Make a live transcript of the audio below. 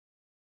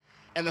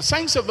And the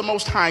saints of the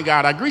Most High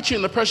God, I greet you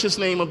in the precious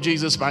name of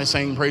Jesus by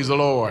saying, praise the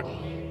Lord.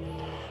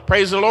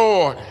 Praise the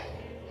Lord.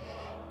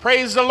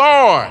 Praise the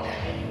Lord.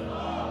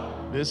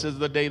 This is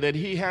the day that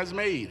he has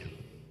made.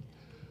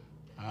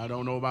 I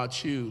don't know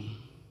about you,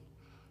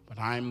 but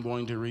I'm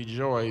going to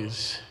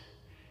rejoice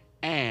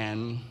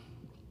and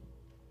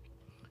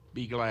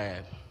be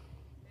glad.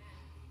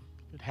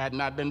 If it had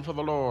not been for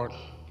the Lord,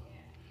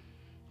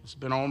 it's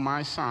been on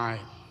my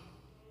side.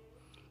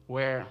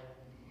 Where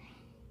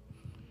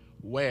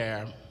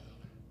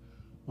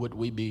would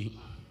we be?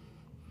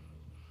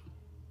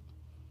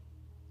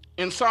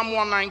 In Psalm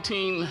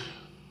 119,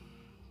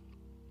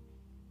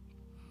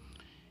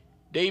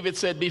 David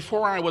said,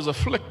 before I was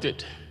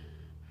afflicted,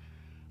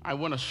 I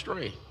went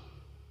astray.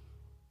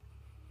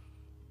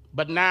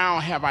 But now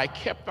have I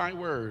kept thy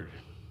word.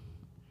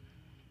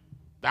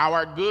 Thou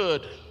art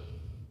good.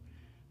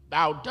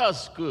 Thou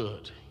dost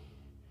good.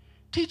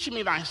 Teach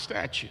me thy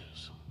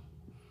statutes.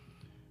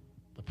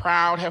 The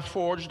proud have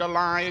forged a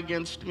lie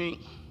against me,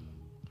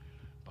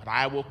 but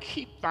I will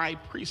keep thy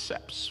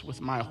precepts with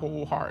my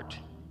whole heart.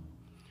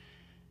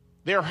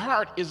 Their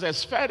heart is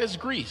as fat as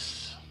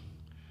grease,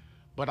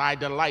 but I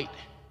delight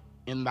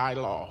in thy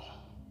law.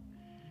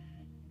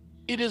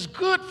 It is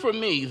good for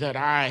me that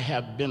I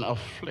have been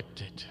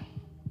afflicted.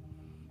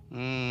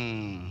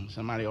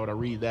 Somebody ought to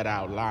read that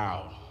out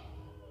loud.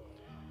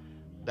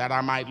 That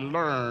I might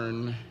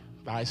learn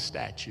thy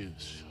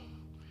statutes.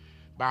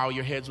 Bow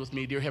your heads with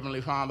me, dear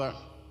Heavenly Father.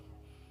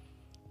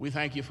 We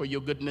thank you for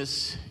your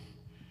goodness.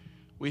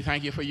 We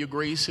thank you for your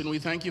grace, and we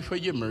thank you for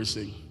your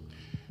mercy.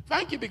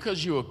 Thank you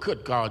because you're a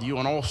good God. You're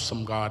an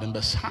awesome God, and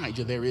beside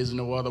you there is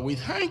no other. We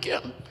thank you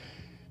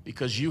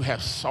because you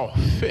have saw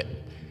fit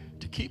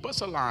to keep us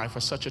alive for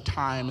such a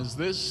time as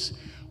this.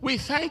 We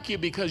thank you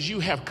because you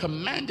have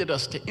commanded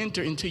us to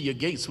enter into your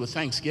gates with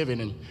thanksgiving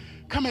and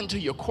come into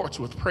your courts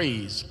with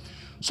praise.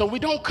 So we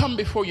don't come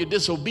before you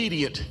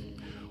disobedient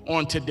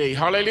on today.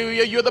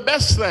 Hallelujah. You're the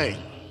best thing.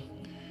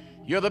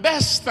 You're the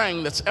best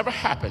thing that's ever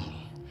happened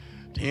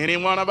to any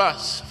one of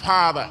us.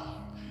 Father,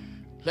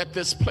 let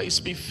this place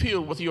be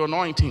filled with your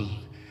anointing.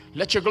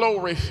 Let your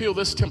glory fill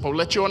this temple.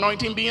 Let your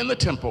anointing be in the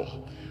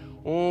temple.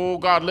 Oh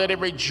God, let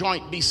every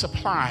joint be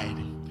supplied.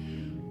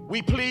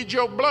 We plead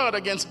your blood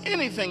against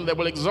anything that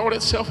will exalt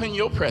itself in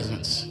your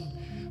presence.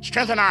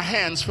 Strengthen our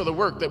hands for the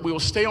work, that we will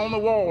stay on the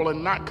wall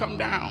and not come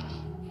down.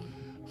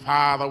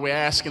 Father, we're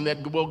asking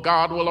that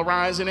God will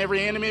arise and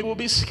every enemy will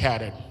be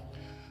scattered.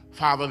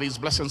 Father, these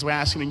blessings we're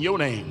asking in your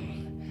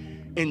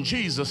name. In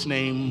Jesus'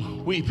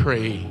 name we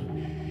pray.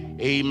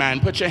 Amen.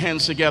 Put your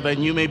hands together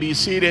and you may be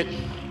seated.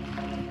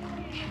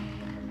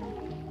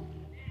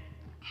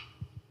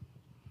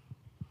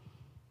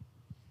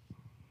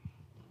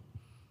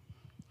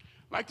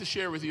 I'd like to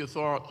share with you a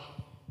thought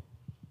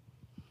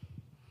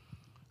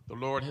the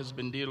Lord has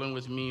been dealing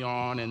with me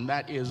on, and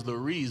that is the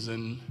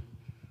reason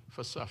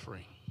for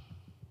suffering.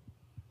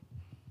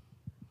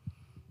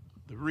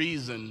 The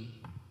reason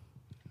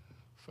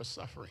for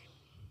suffering.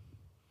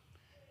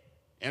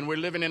 And we're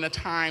living in a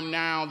time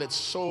now that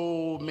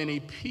so many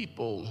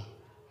people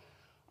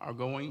are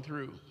going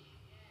through.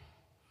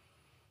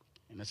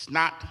 And it's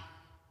not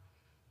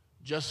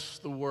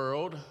just the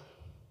world,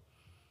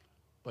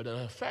 but it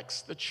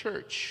affects the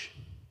church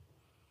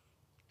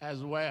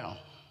as well.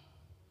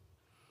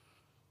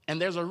 And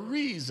there's a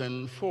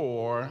reason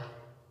for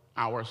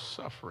our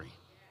suffering.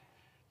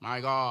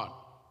 My God.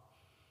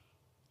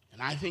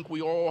 And I think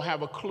we all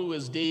have a clue,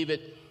 as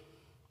David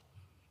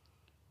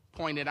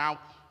pointed out.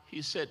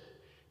 He said,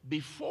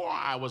 before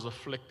I was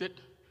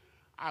afflicted,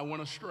 I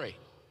went astray.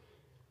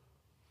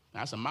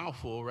 That's a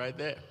mouthful right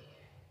there.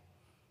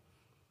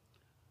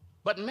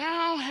 But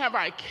now have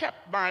I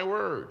kept thy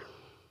word.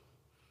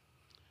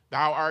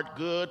 Thou art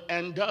good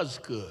and does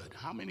good.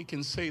 How many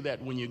can say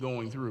that when you're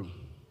going through?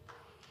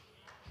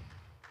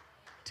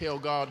 Tell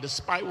God,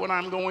 despite what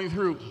I'm going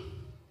through,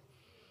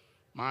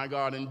 my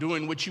God, and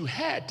doing what you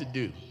had to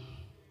do,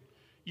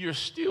 you're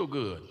still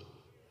good,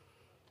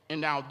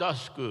 and thou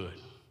dost good.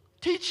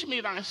 Teach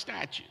me thy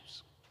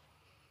statutes.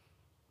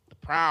 The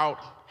proud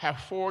have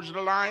forged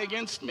a lie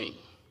against me,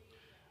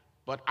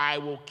 but I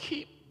will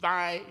keep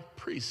thy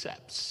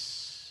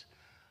precepts.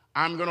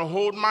 I'm going to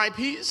hold my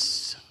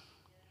peace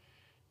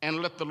and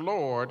let the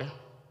Lord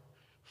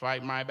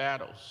fight my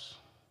battles.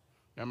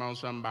 Come on,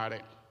 somebody.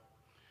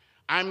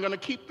 I'm going to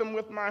keep them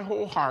with my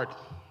whole heart.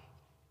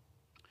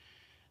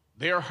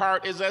 Their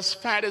heart is as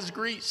fat as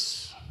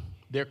grease.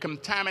 They're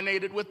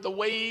contaminated with the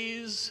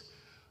ways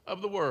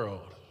of the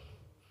world.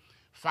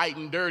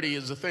 Fighting dirty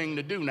is the thing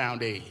to do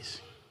nowadays.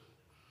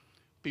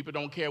 People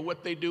don't care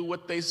what they do,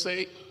 what they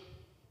say.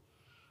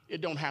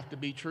 It don't have to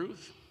be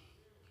truth.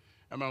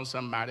 Come on,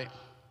 somebody.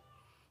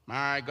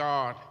 My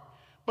God.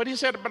 But he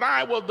said, but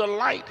I will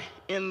delight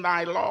in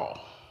thy law.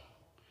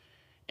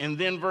 And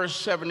then verse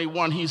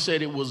 71, he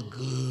said, it was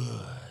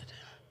good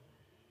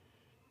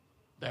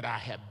that I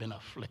have been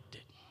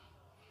afflicted.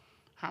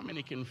 How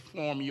many can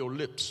form your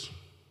lips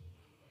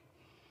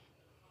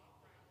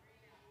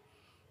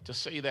to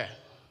say that?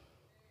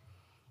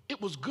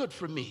 It was good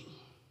for me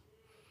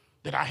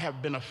that I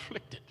have been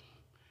afflicted,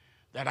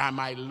 that I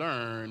might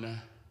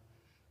learn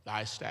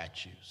thy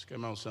statutes.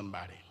 Come on,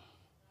 somebody.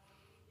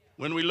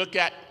 When we look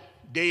at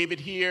David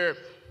here,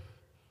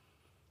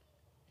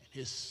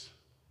 his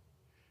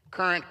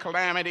current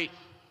calamity,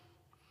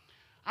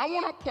 I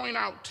want to point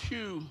out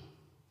two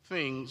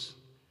things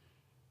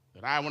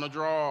that I want to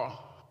draw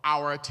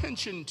our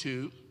attention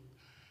to,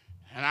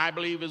 and I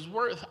believe is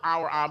worth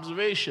our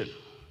observation.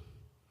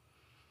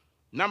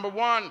 Number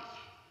one,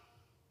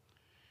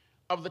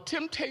 of the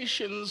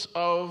temptations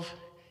of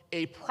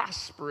a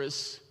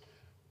prosperous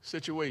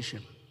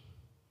situation.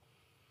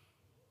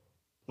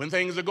 When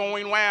things are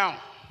going well,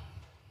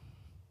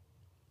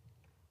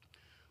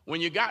 when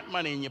you got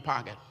money in your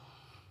pocket,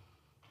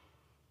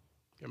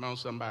 come on,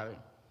 somebody.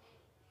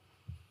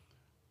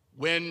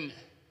 When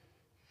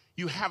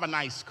you have a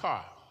nice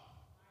car,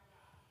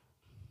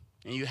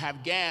 and you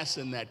have gas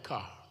in that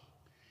car,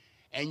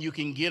 and you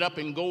can get up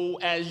and go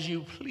as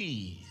you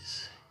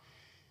please,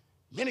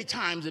 many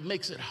times it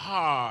makes it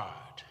hard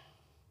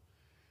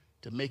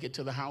to make it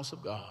to the house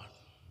of God.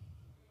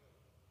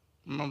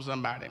 Come on,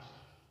 somebody.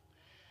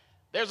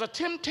 There's a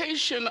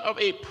temptation of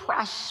a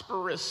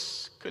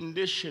prosperous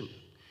condition.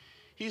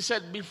 He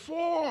said,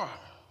 before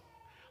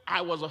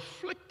I was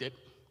afflicted,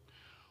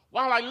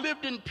 while I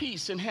lived in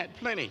peace and had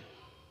plenty,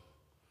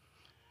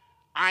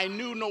 I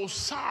knew no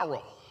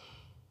sorrow.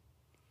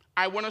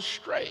 I went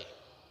astray.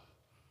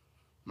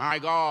 My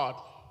God,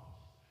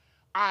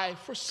 I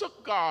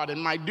forsook God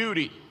and my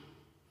duty.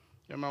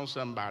 Come on,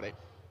 somebody.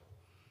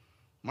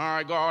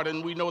 My God,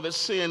 and we know that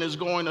sin is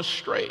going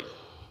astray.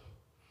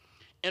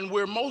 And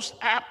we're most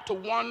apt to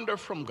wander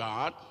from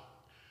God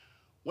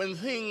when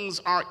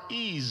things are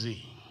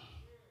easy.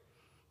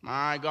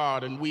 My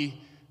God, and we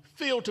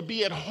feel to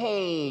be at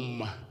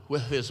home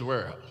with this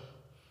world.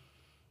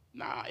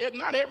 Now,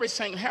 not every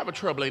saint have a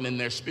troubling in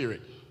their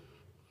spirit.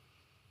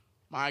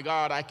 My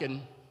God, I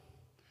can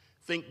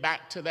think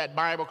back to that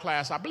Bible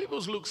class. I believe it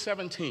was Luke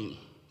 17.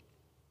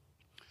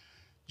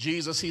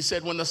 Jesus, he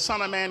said, when the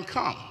Son of Man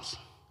comes,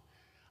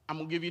 I'm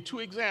going to give you two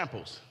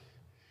examples.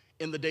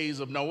 In the days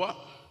of Noah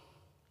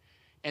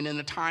and in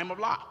the time of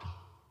Lot.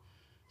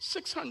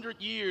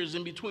 600 years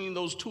in between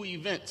those two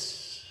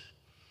events.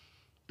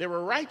 There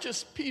were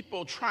righteous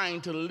people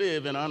trying to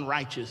live in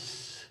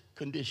unrighteous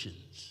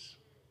conditions.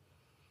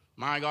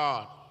 My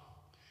God.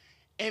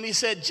 And he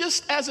said,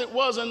 just as it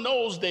was in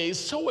those days,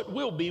 so it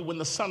will be when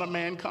the Son of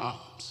Man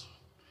comes.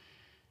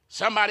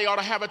 Somebody ought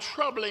to have a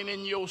troubling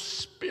in your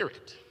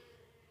spirit.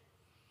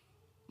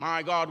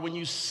 My God, when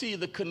you see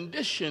the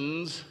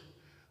conditions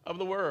of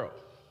the world.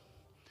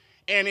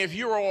 And if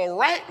you're all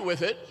right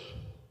with it,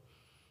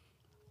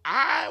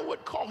 I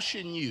would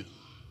caution you.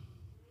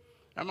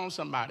 Come on,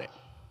 somebody.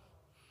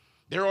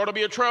 There ought to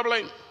be a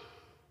troubling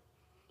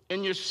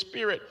in your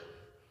spirit.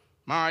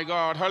 My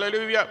God,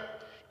 hallelujah.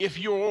 If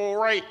you're all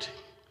right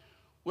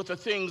with the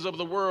things of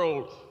the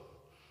world,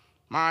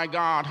 my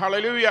God,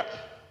 hallelujah.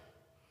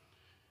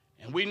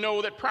 And we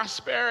know that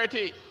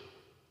prosperity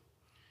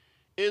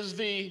is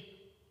the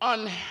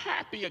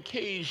unhappy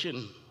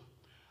occasion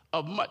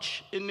of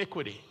much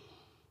iniquity.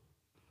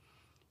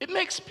 It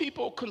makes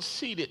people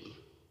conceited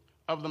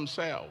of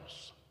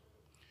themselves,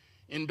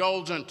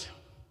 indulgent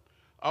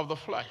of the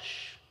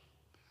flesh,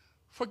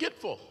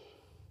 forgetful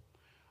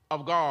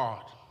of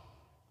God,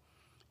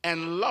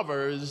 and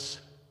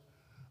lovers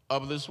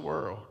of this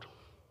world.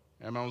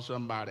 Come on,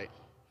 somebody.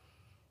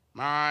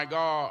 My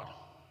God.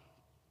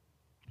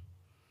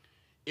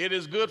 It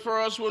is good for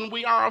us when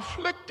we are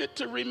afflicted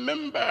to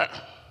remember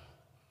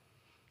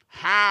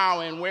how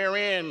and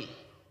wherein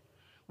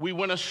we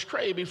went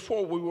astray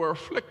before we were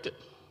afflicted,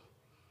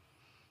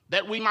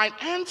 that we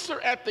might answer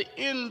at the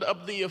end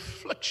of the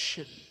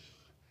affliction,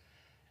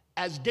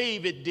 as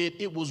David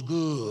did, it was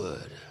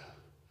good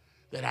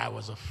that I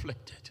was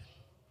afflicted.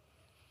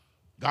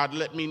 God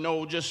let me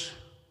know just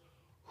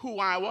who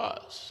I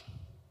was,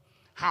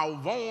 how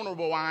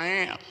vulnerable I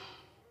am.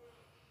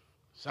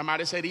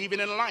 Somebody said, even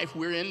in life,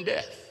 we're in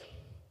death.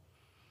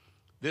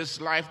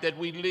 This life that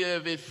we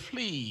live, it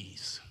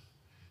flees,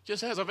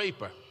 just as a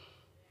vapor.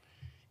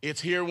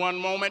 It's here one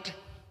moment,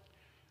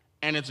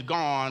 and it's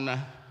gone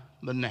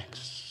the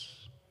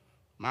next.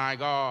 My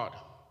God.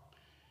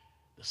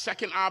 The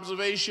second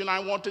observation I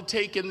want to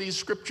take in these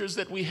scriptures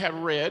that we have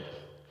read,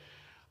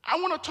 I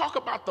want to talk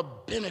about the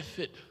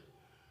benefit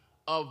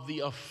of the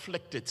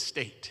afflicted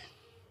state.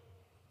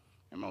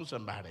 Come on,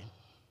 somebody.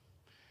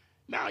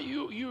 Now,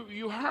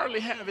 you hardly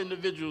have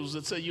individuals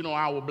that say,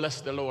 I will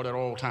bless the Lord at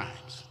all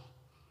times.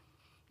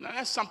 Now,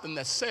 that's something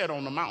that's said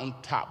on the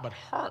mountaintop, but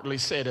hardly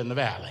said in the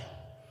valley.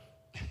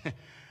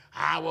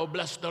 I will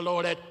bless the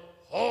Lord at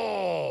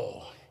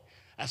all.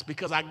 That's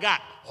because I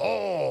got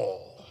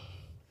all.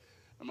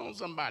 Come on,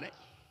 somebody.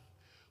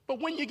 But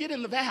when you get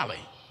in the valley,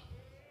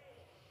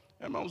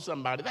 come on,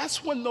 somebody,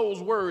 that's when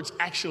those words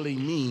actually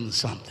mean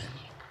something.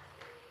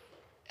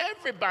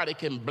 Everybody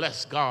can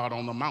bless God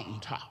on the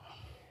mountaintop.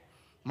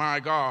 My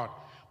God.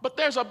 But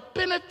there's a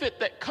benefit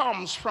that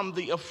comes from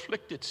the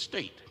afflicted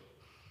state.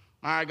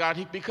 My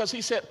God, because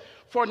he said,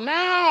 for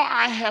now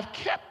I have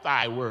kept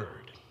thy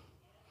word,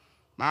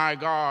 my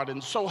God,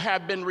 and so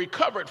have been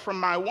recovered from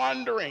my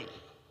wandering.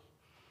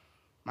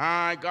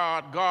 My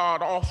God,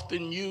 God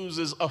often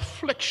uses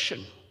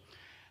affliction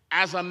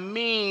as a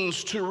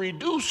means to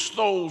reduce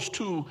those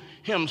to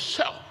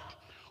himself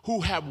who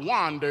have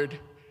wandered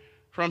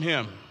from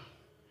him.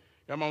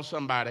 Come on,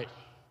 somebody.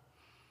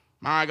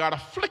 My God,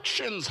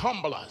 afflictions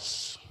humble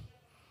us.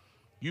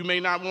 You may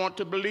not want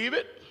to believe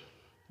it,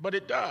 but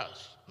it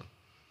does.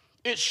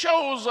 It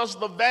shows us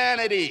the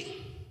vanity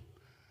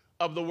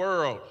of the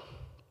world.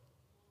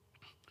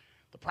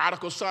 The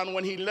prodigal son,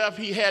 when he left,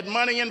 he had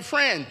money and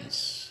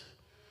friends.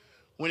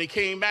 When he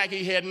came back,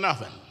 he had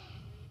nothing.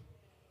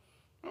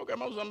 Oh,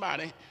 come on,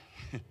 somebody.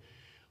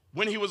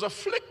 When he was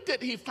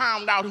afflicted, he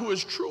found out who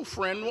his true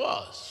friend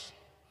was.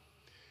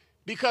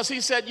 Because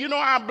he said, you know,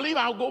 I believe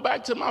I'll go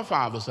back to my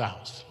father's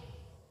house.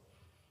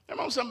 Come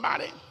on,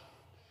 somebody.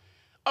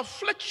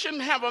 Affliction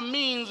have a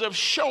means of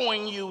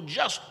showing you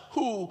just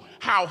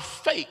how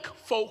fake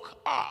folk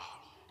are,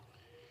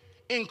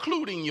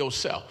 including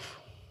yourself.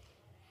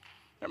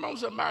 Come on,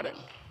 somebody.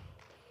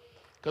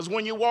 Because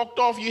when you walked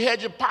off, you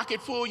had your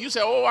pocket full. You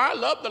said, oh, I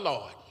love the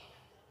Lord.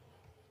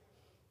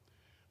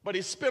 But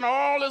he spent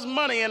all his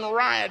money in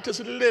riotous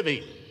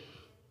living.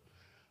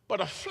 But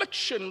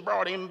affliction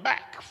brought him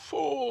back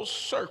full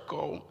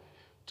circle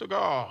to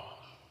God.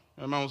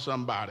 Come on,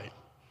 somebody.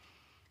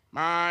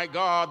 My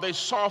God, they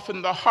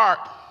softened the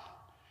heart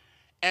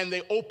and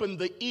they opened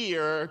the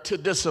ear to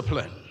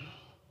discipline.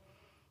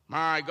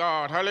 My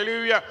God,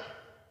 hallelujah.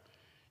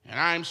 And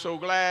I'm so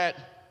glad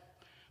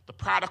the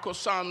prodigal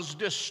son's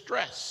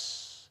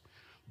distress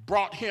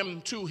brought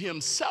him to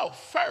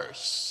himself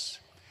first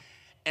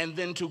and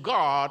then to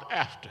God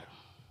after.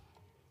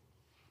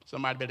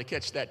 Somebody better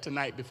catch that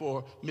tonight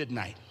before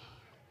midnight.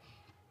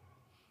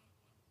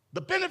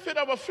 The benefit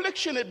of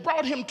affliction, it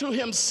brought him to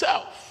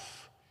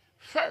himself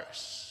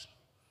first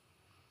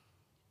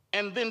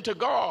and then to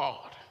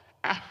God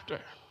after.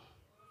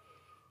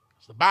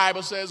 The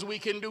Bible says we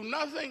can do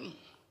nothing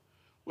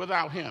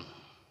without him.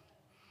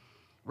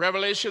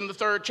 Revelation, the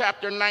 3rd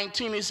chapter,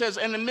 19, he says,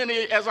 and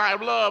many as I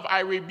love,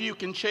 I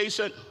rebuke and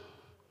chasten.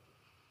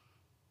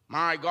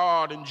 My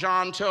God, and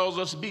John tells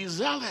us, be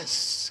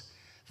zealous,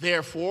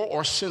 therefore,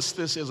 or since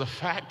this is a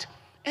fact,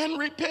 and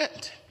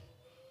repent.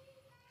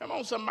 Come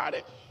on,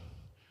 somebody.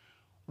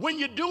 When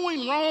you're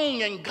doing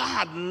wrong and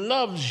God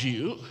loves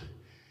you,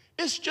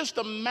 it's just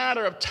a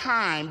matter of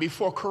time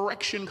before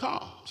correction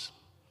comes.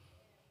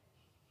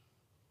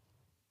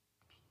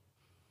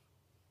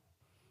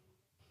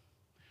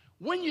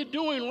 When you're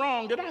doing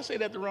wrong, did I say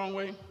that the wrong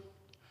way?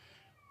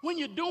 When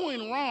you're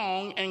doing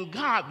wrong and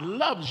God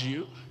loves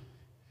you,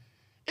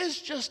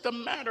 it's just a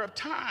matter of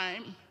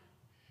time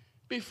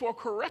before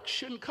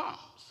correction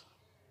comes.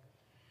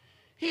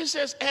 He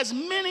says, as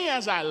many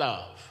as I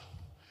love.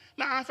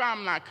 Now, if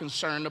I'm not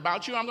concerned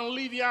about you, I'm going to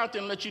leave you out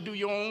there and let you do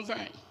your own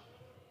thing.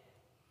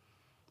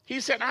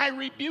 He said, I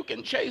rebuke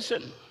and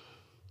chasten.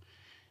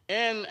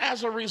 And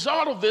as a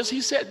result of this,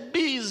 he said,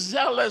 be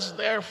zealous,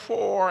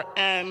 therefore,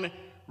 and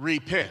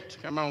repent.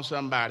 Come on,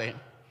 somebody.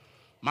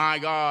 My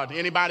God,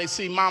 anybody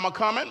see mama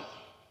coming?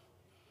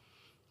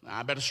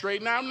 I better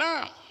straighten out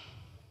now.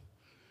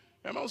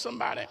 Come on,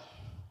 somebody.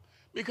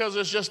 Because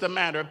it's just a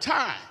matter of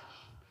time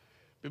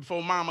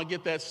before mama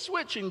get that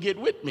switch and get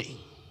with me.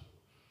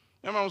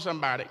 Come on,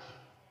 somebody.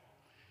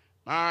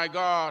 My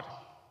God.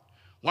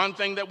 One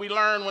thing that we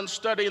learned when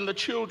studying the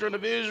children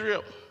of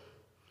Israel,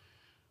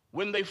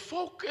 when they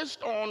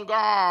focused on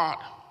God,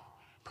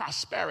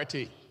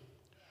 prosperity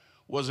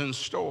was in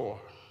store.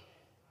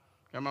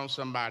 Come on,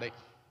 somebody.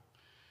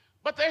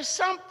 But there's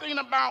something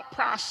about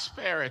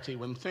prosperity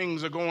when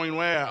things are going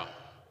well.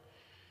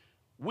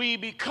 We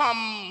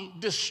become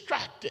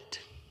distracted.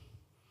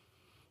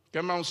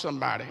 Come on,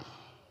 somebody.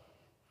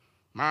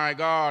 My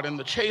God, and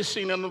the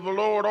chasing of the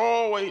Lord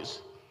always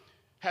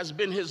has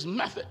been his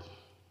method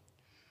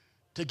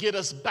to get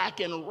us back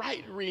in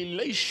right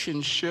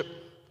relationship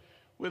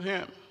with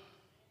him.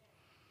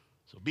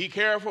 So be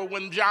careful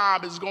when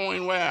job is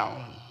going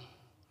well,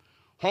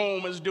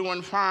 home is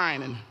doing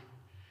fine, and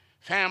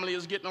family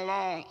is getting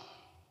along,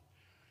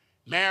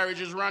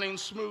 marriage is running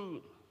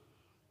smooth,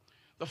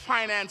 the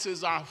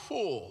finances are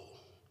full,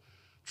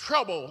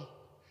 trouble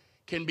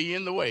can be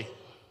in the way.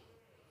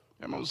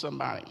 Come on,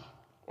 somebody.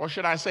 Or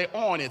should I say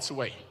on its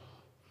way?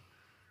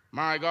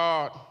 My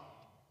God.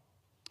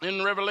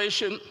 In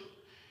Revelation,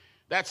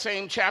 that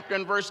same chapter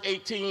in verse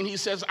 18, he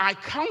says, I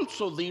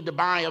counsel thee to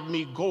buy of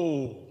me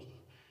gold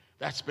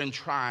that's been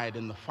tried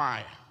in the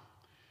fire,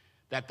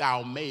 that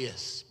thou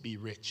mayest be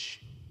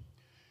rich.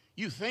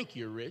 You think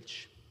you're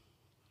rich,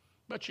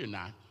 but you're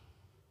not.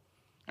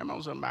 Come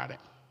on, somebody.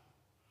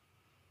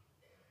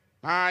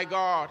 My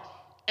God.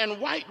 And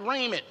white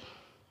raiment,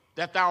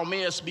 that thou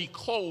mayest be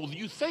clothed.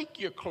 You think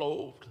you're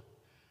clothed,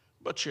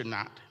 but you're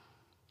not.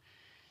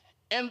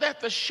 And that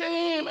the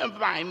shame of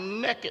thy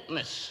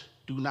nakedness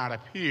do not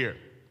appear.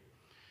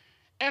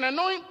 And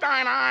anoint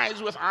thine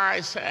eyes with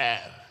eye salve,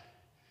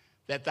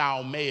 that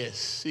thou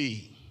mayest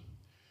see.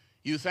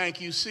 You think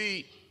you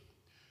see.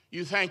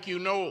 You think you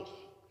know.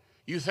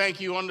 You think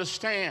you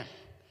understand.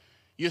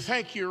 You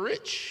think you're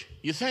rich.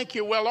 You think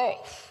you're well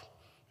off.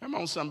 Come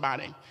on,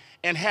 somebody.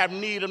 And have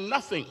need of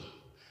nothing.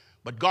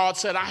 But God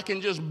said, I can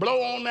just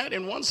blow on that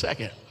in 1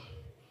 second.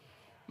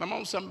 Come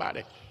on,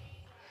 somebody.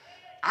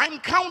 I'm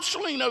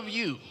counseling of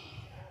you,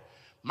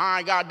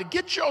 my God, to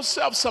get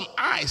yourself some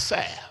eye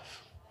salve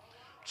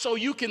so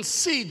you can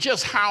see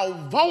just how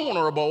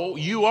vulnerable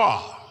you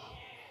are.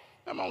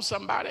 Come on,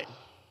 somebody.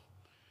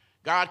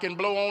 God can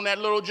blow on that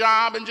little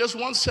job in just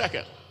 1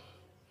 second.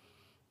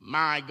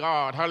 My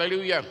God,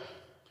 hallelujah.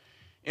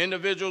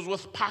 Individuals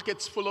with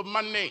pockets full of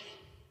money.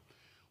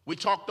 We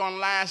talked on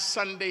last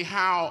Sunday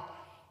how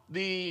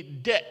the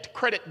debt,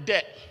 credit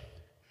debt,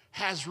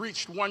 has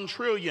reached 1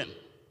 trillion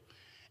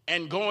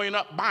and going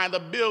up by the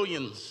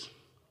billions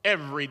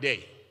every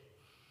day.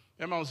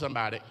 Come on,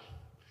 somebody.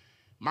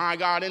 My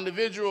God,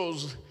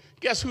 individuals,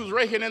 guess who's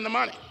raking in the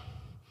money?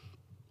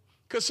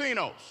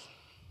 Casinos,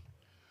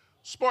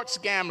 sports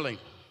gambling.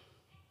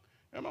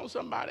 Come on,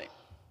 somebody.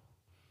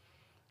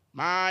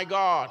 My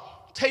God,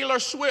 Taylor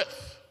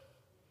Swift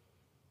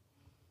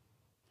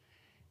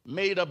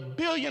made $1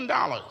 billion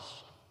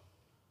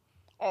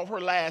off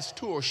her last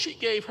tour. She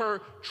gave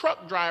her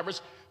truck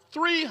drivers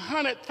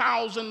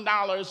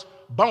 $300,000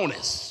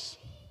 bonus.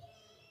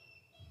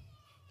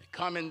 They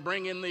come and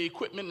bring in the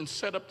equipment and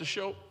set up the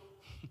show.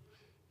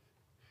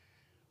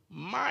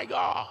 My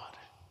God.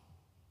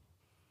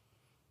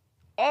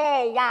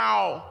 All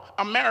while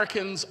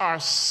Americans are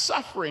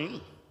suffering,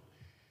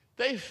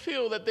 they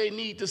feel that they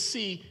need to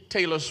see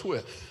Taylor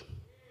Swift.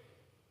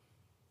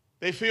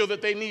 They feel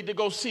that they need to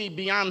go see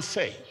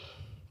Beyonce.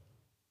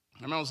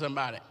 Come on,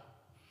 somebody.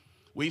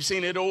 We've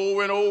seen it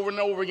over and over and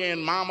over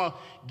again. Mama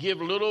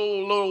give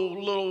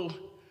little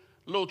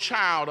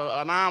child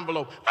an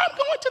envelope. I'm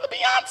going to the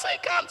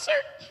Beyonce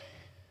concert.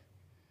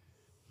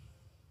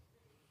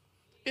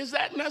 Is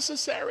that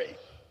necessary?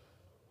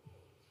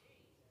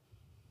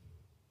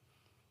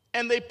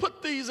 And they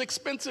put these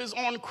expenses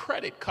on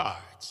credit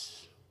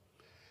cards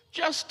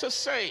just to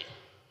say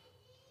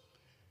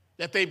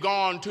that they've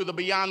gone to the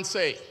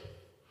Beyonce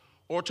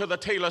or to the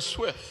Taylor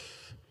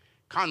Swift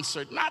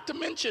concert, not to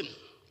mention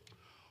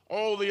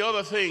all the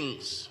other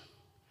things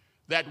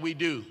that we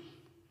do.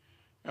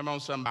 Come on,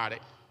 somebody.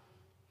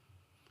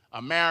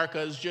 America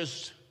is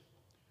just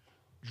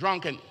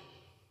drunken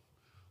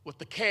with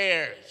the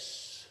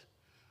cares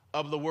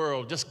of the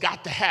world. Just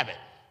got to have it,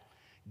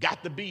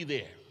 got to be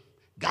there,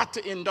 got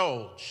to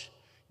indulge,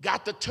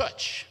 got to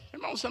touch.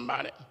 Come on,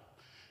 somebody.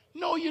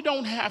 No, you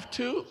don't have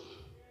to.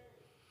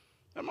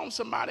 Come on,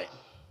 somebody.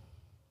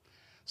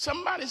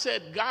 Somebody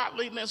said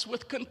godliness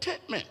with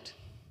contentment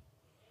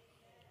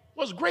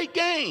was great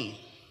gain.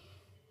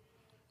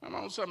 Come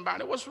on,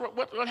 somebody.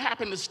 What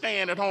happened to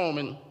staying at home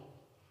and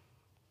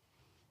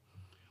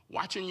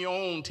watching your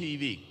own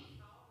TV?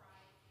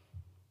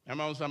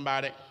 Come on,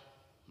 somebody.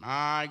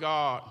 My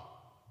God.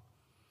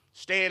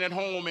 Staying at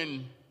home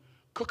and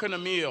cooking a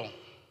meal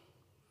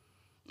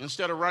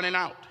instead of running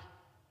out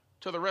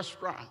to the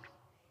restaurant.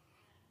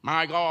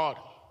 My God.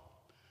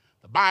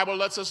 The Bible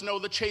lets us know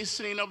the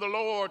chastening of the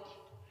Lord,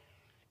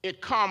 it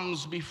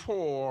comes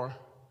before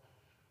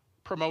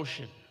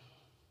promotion.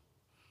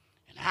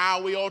 And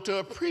how we ought to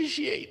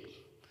appreciate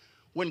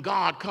when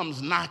God comes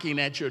knocking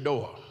at your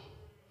door.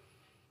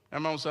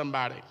 Come on,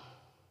 somebody.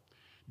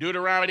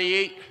 Deuteronomy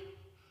 8,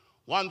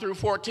 1 through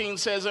 14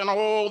 says, and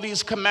all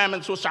these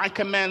commandments which I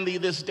command thee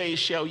this day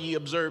shall ye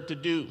observe to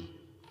do,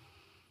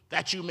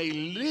 that you may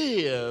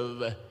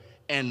live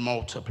and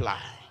multiply.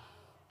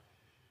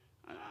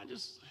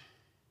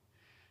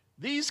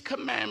 These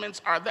commandments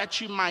are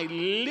that you might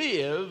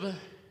live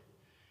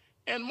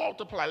and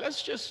multiply.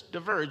 Let's just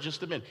diverge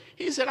just a minute.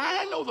 He said,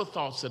 I know the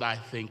thoughts that I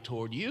think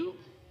toward you.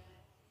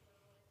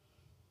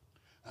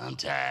 I'm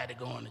tired of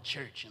going to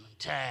church, and I'm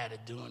tired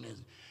of doing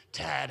this,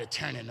 tired of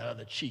turning the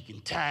other cheek,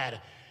 and tired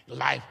of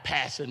life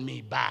passing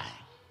me by.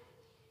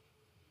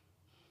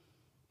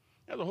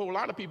 There's a whole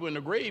lot of people in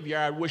the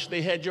graveyard wish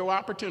they had your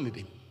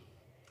opportunity.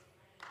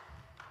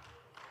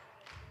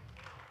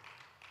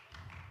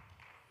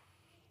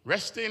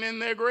 Resting in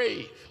their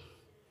grave.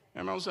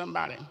 Come on,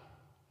 somebody.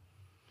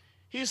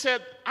 He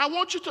said, I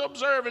want you to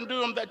observe and do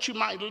them that you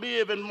might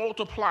live and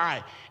multiply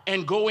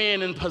and go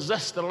in and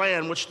possess the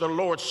land which the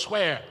Lord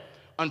sware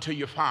unto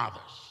your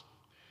fathers.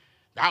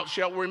 Thou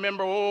shalt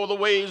remember all the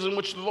ways in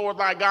which the Lord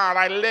thy God,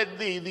 I led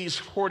thee these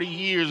 40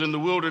 years in the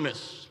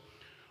wilderness.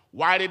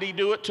 Why did he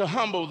do it? To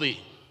humble thee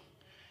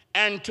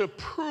and to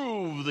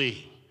prove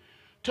thee,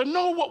 to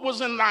know what was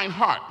in thine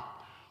heart,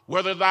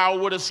 whether thou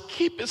wouldest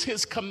keep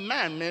his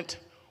commandment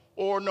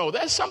or no.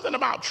 There's something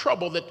about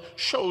trouble that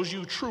shows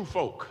you true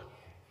folk.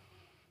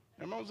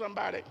 Come on,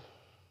 somebody.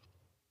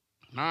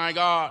 My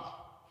God.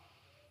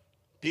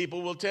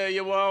 People will tell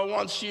you, well,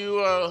 once you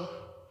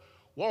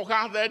walk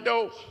out that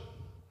door,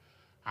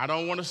 I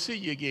don't want to see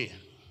you again.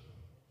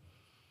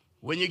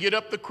 When you get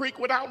up the creek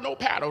without no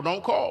paddle,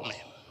 don't call me.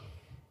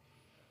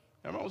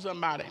 Come on,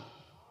 somebody.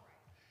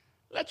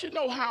 Let you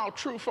know how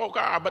true folk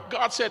are. But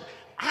God said,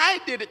 I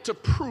did it to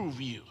prove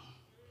you.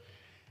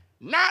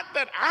 Not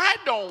that I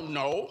don't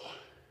know.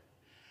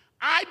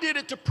 I did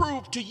it to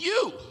prove to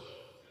you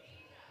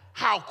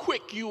how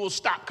quick you will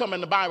stop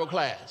coming to Bible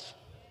class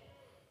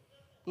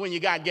when you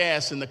got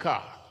gas in the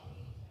car.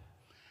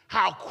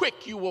 How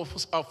quick you will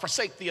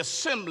forsake the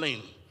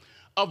assembling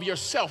of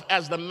yourself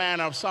as the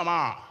manner of some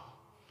are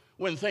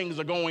when things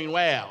are going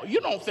well.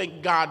 You don't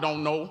think God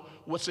don't know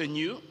what's in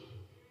you.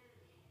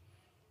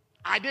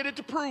 I did it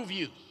to prove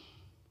you.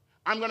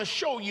 I'm going to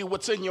show you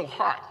what's in your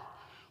heart,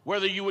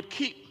 whether you would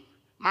keep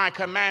my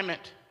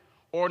commandment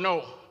or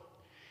no.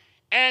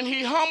 And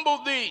he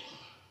humbled thee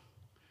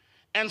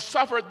and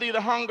suffered thee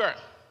the hunger,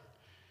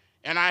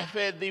 and I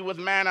fed thee with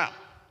manna,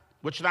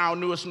 which thou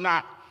knewest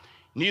not,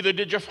 neither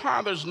did your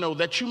fathers know,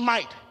 that you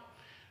might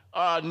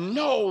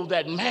know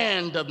that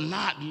man does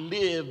not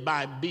live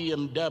by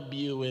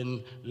BMW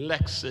and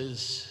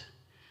Lexus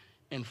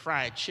and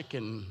fried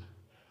chicken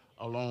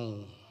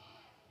alone,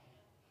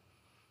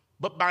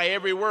 but by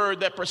every word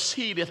that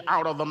proceedeth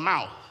out of the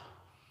mouth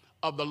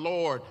of the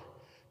Lord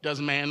does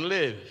man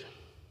live.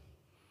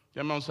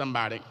 Come on,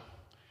 somebody.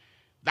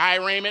 Thy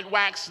raiment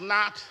waxed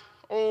not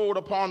old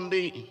upon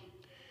thee,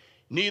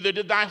 neither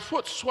did thy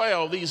foot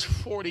swell these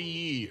 40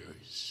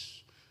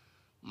 years.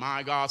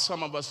 My God,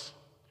 some of us,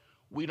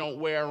 we don't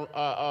wear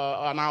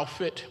an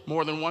outfit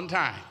more than one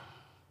time.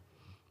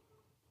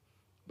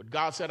 But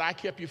God said, I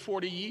kept you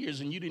 40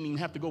 years and you didn't even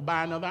have to go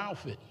buy another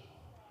outfit.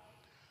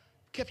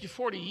 Kept you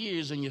 40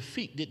 years and your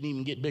feet didn't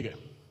even get bigger.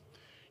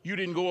 You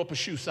didn't go up a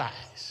shoe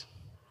size.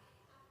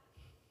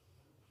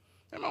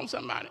 Come on,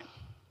 somebody.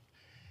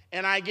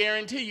 And I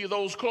guarantee you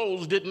those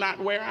clothes did not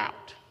wear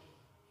out.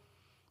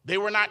 They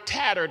were not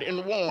tattered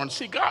and worn.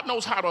 See, God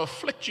knows how to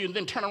afflict you and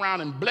then turn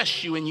around and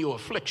bless you in your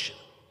affliction.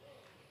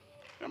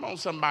 Come on,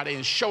 somebody,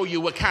 and show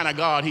you what kind of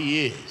God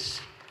he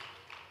is.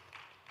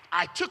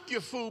 I took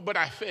your food, but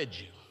I fed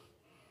you.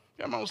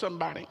 Come on,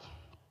 somebody.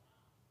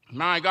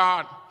 My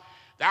God,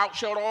 thou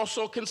shalt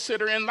also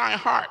consider in thy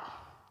heart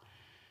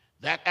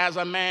that as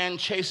a man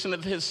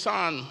chasteneth his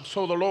son,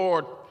 so the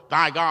Lord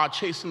thy God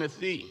chasteneth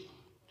thee.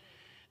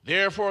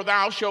 Therefore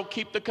thou shalt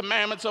keep the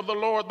commandments of the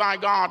Lord thy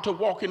God to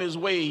walk in his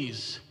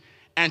ways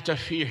and to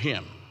fear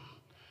him.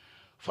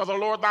 For the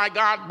Lord thy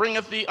God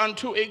bringeth thee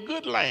unto a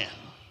good land,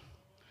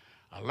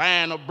 a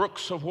land of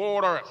brooks of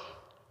water,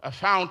 of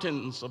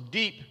fountains of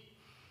deep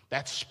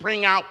that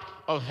spring out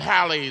of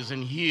valleys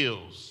and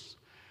hills,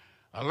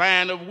 a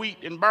land of wheat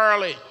and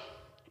barley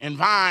and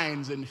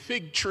vines and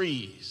fig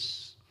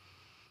trees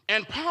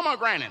and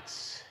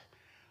pomegranates,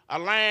 a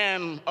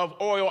land of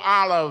oil,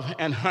 olive,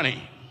 and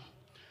honey,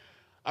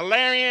 a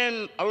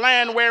land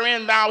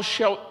wherein thou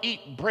shalt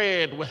eat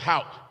bread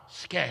without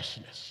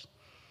scarceness.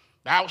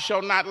 Thou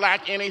shalt not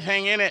lack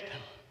anything in it.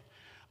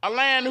 A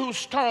land whose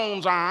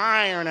stones are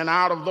iron, and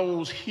out of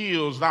those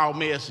hills thou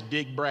mayest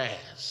dig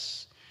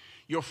brass.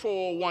 Your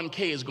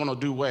 401k is going to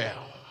do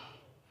well.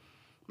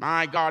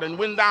 My God, and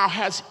when thou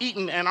hast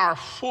eaten and art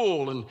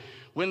full, and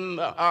when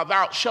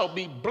thou shalt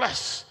be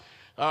blessed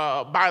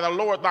by the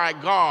Lord thy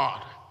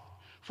God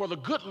for the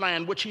good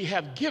land which he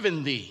hath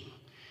given thee,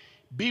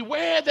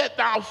 beware that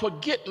thou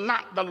forget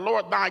not the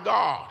Lord thy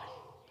God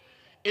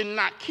in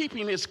not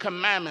keeping his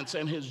commandments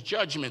and his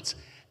judgments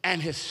and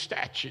his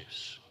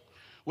statutes,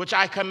 which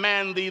I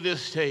command thee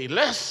this day,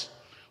 lest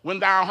when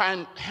thou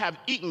have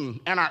eaten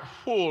and art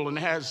full and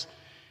has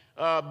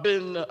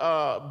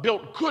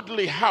built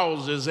goodly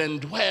houses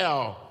and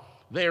dwell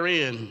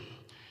therein,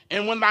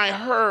 and when thy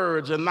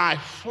herds and thy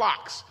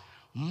flocks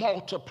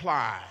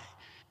multiply,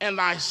 and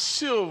thy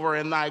silver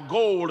and thy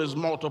gold is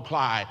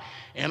multiplied,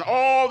 and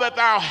all that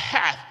thou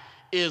hast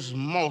is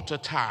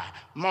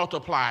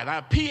multiplied.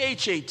 Now,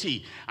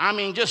 P-H-A-T, I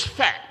mean just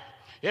fact.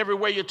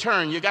 Everywhere you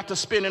turn, you got the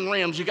spinning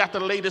rims, you got the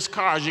latest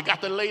cars, you got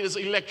the latest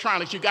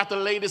electronics, you got the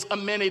latest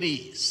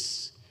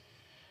amenities.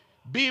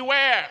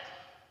 Beware,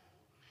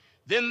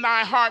 then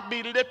thy heart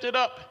be lifted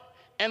up,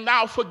 and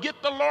thou forget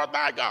the Lord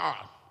thy God,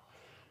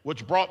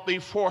 which brought thee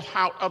forth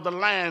out of the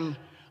land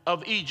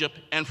of Egypt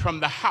and from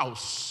the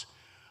house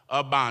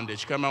of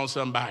bondage. Come on,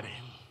 somebody.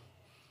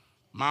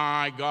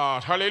 My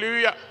God,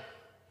 hallelujah.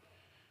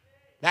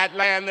 That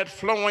land that's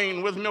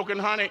flowing with milk and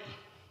honey.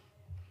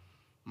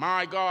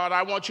 My God,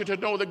 I want you to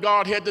know that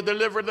God had to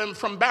deliver them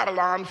from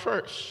Babylon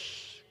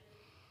first.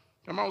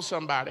 Come on,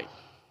 somebody.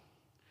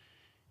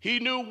 He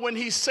knew when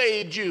he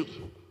saved you,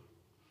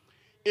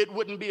 it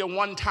wouldn't be a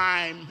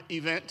one-time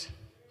event.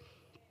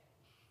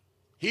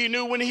 He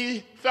knew when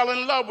he fell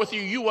in love with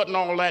you, you wasn't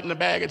all that in a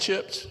bag of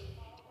chips.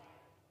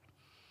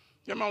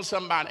 Come on,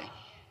 somebody.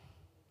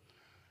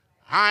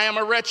 I am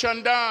a wretch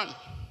undone,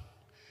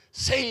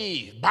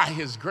 saved by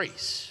his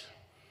grace.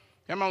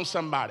 Come on,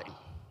 somebody.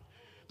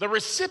 The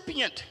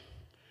recipient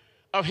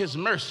of his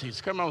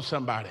mercies. Come on,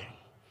 somebody.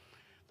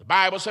 The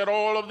Bible said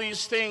all of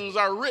these things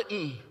are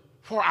written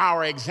for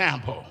our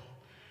example.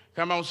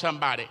 Come on,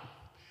 somebody.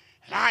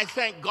 And I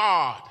thank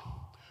God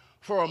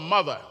for a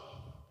mother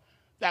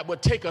that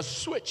would take a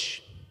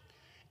switch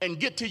and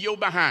get to your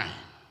behind.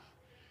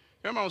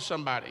 Come on,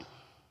 somebody.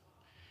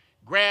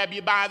 Grab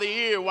you by the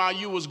ear while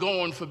you was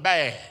going for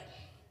bad.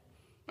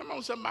 Come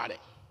on, somebody.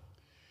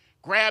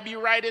 grab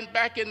you right in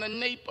back in the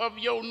nape of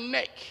your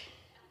neck,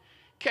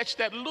 catch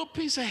that little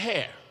piece of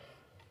hair,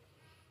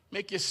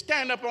 make you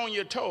stand up on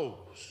your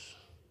toes.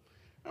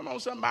 Come on,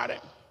 somebody.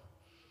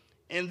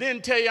 And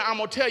then tell you, I'm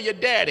going to tell your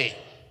daddy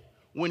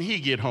when he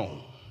get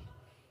home.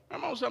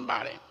 Come on,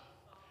 somebody.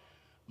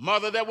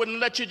 Mother that wouldn't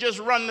let you just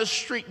run the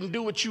street and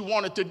do what you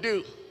wanted to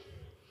do.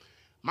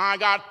 My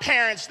God,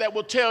 parents that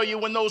will tell you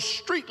when those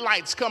street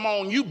lights come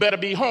on, you better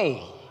be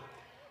home.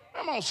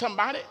 Come on,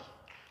 somebody.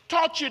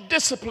 Taught you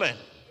discipline.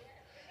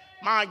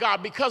 My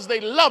God, because they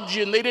loved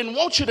you and they didn't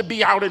want you to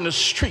be out in the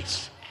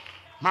streets.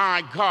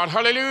 My God,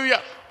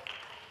 hallelujah.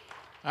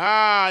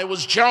 It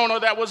was Jonah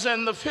that was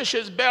in the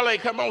fish's belly.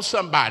 Come on,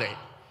 somebody.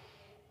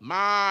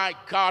 My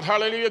God,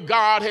 hallelujah.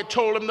 God had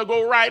told him to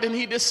go right and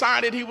he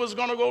decided he was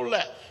going to go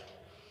left.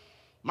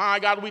 My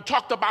God, we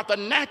talked about the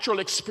natural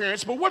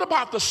experience, but what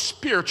about the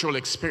spiritual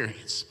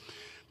experience?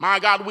 My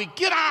God, we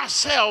get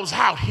ourselves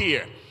out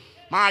here.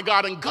 My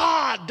God, and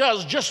God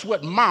does just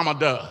what mama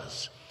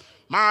does.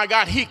 My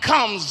God, he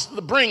comes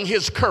to bring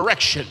his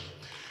correction.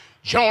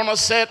 Jonah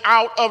said,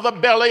 out of the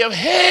belly of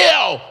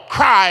hell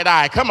cried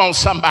I. Come on,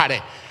 somebody.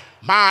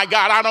 My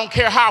God, I don't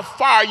care how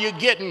far you're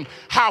getting,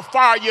 how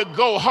far you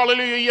go.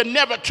 Hallelujah, you're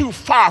never too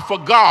far for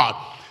God.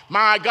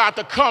 My God,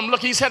 to come.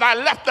 Look, he said, I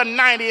left the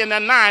 90 and the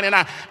 9 and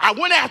I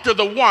went after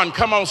the one.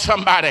 Come on,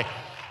 somebody.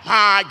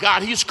 My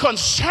God, he's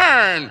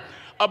concerned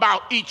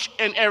about each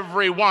and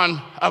every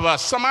one of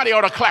us. Somebody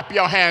ought to clap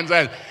your hands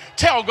and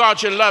tell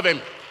God you love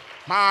him.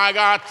 My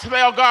God,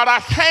 tell God, I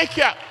thank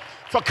you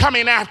for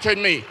coming after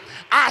me.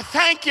 I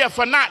thank you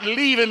for not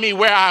leaving me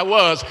where I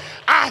was.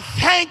 I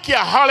thank you,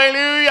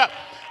 hallelujah,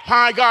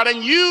 my God,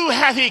 and you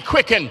hath he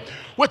quickened,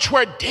 which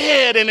were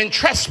dead and in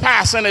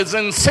trespassing and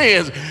in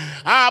sins.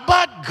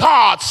 But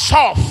God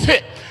saw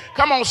fit,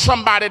 come on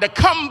somebody, to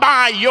come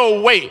by your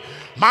way,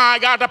 my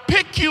God, to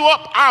pick you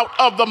up out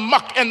of the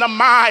muck and the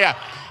mire.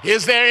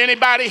 Is there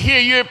anybody here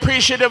you're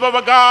appreciative of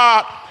a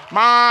God,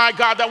 my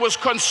God, that was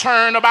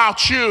concerned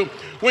about you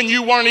when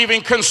you weren't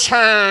even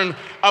concerned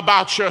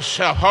about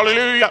yourself?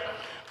 Hallelujah.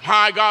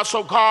 My God,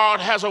 so God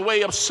has a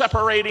way of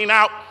separating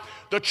out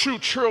the true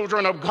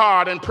children of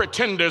God and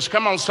pretenders.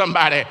 Come on,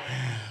 somebody.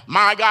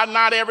 My God,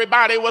 not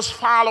everybody was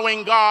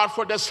following God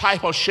for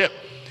discipleship.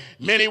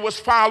 Many was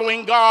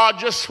following God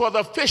just for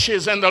the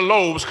fishes and the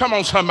loaves. Come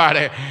on,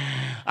 somebody.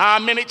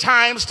 Many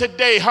times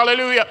today,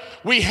 hallelujah,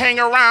 we hang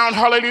around,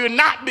 hallelujah,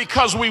 not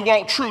because we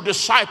want true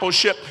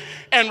discipleship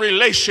and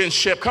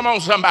relationship. Come on,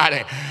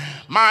 somebody.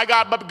 My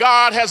God, but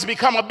God has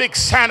become a big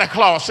Santa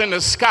Claus in the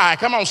sky.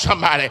 Come on,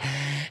 somebody.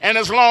 And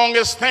as long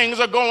as things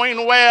are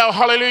going well,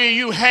 hallelujah,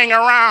 you hang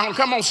around.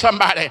 Come on,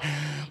 somebody.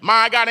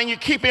 My God, and you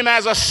keep him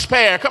as a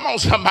spare. Come on,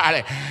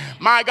 somebody.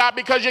 My God,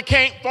 because you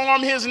can't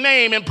form his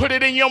name and put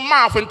it in your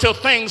mouth until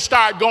things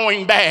start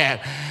going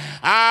bad.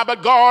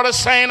 But God is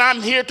saying,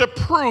 I'm here to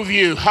prove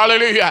you.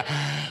 Hallelujah.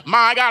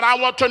 My God, I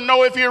want to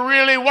know if you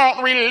really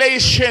want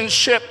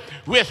relationship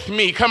with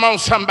me. Come on,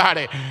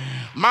 somebody.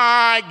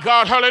 My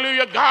God,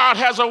 hallelujah. God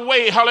has a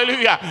way,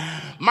 hallelujah,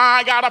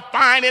 my God, of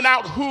finding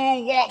out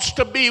who wants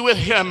to be with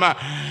him,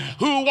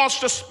 who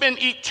wants to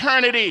spend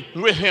eternity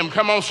with him.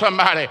 Come on,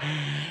 somebody.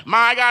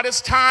 My God,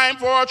 it's time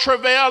for a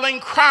travailing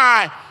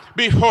cry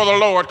before the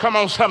Lord. Come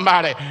on,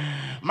 somebody.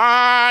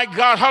 My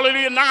God,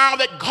 hallelujah, now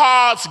that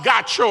God's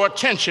got your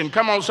attention.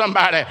 Come on,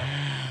 somebody.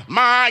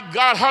 My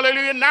God,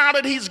 hallelujah, now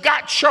that he's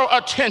got your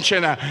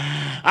attention.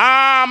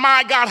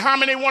 My God, how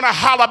many want to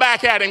holler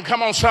back at him?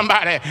 Come on,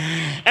 somebody.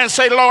 And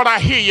say, Lord, I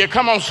hear you.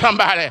 Come on,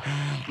 somebody.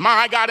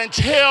 My God, and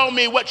tell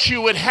me what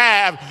you would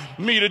have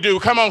me to do.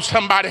 Come on,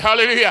 somebody.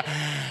 Hallelujah.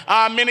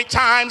 Many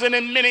times and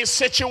in many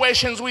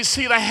situations we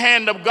see the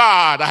hand of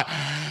God.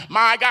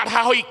 My God,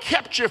 how he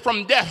kept you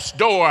from death's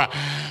door.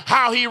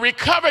 How he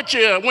recovered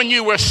you when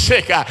you were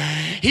sick.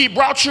 He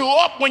brought you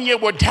up when you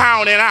were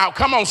down and out.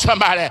 Come on,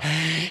 somebody.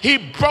 He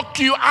broke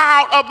you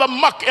out of the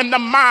muck and the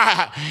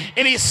mire.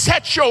 And he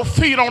set your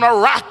feet on a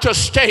rock to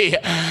stay.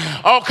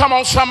 Oh, come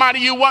on, somebody.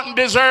 You weren't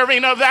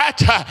deserving of that.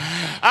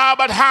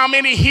 But how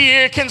many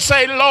here can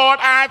say, Lord,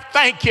 I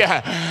thank you.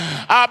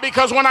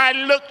 Because when I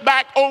look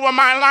back over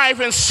my life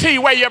and see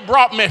where you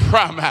brought me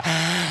from,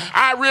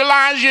 I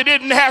realize you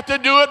didn't have to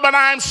do it, but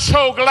I'm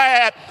so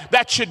glad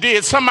that you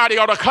did. Somebody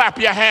ought to clap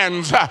your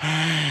hands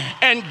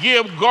and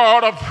give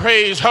God a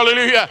praise.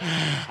 Hallelujah.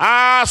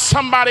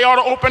 Somebody ought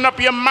to open up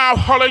your mouth,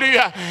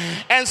 hallelujah,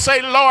 and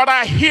say, Lord,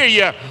 I hear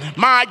you.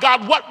 My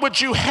God, what would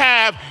you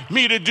have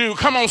me to do?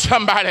 Come on,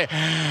 somebody.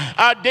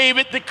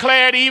 David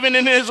declared even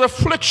in his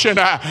affliction,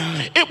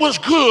 it was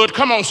good.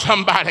 Come on,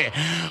 somebody.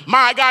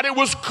 My God, it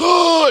was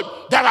good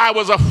that I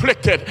was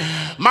afflicted.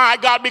 My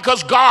God,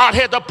 because God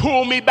had to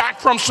pull me back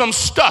from some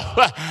stuff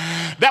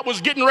that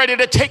was getting ready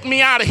to take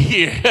me out of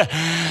here.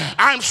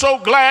 I'm so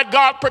glad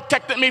God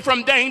protected me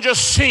from danger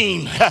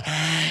seen.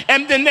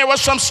 And then there was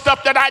some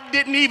stuff that I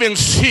didn't even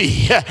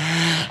see,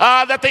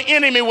 that the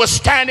enemy was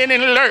standing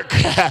in lurk,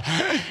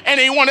 and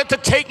he wanted to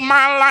take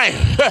my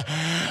life.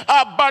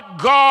 But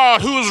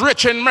God, who's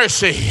rich in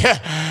mercy,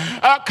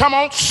 come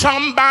on,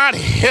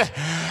 somebody.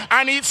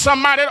 I need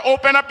somebody to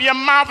open up your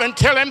mouth and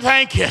tell him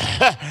thank you.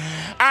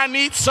 I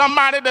need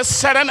somebody to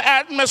set an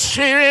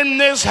atmosphere in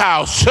this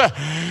house.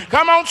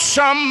 Come on,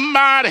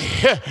 somebody.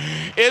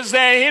 Is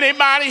there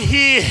anybody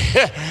here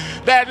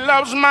that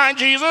loves my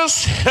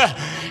Jesus?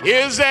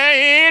 Is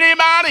there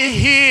anybody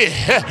here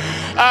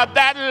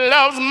that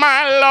loves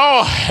my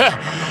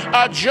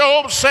Lord?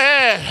 Job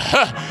said,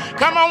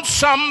 come on,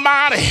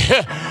 somebody.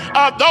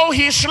 Though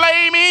he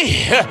slay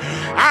me,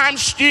 I'm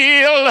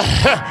still.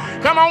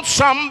 Come on,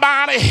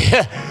 somebody.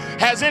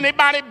 Has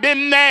anybody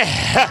been there?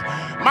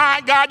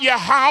 My God, your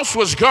house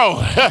was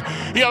gone.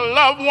 Your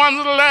loved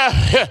ones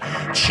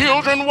left.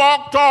 Children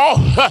walked off.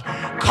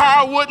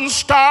 Car wouldn't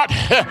start.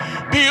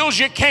 Bills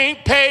you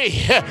can't pay.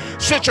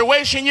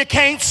 Situation you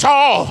can't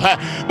solve.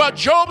 But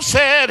Job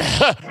said,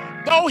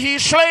 though he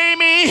slay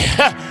me,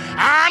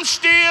 I'm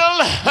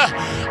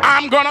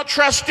gonna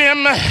trust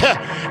him.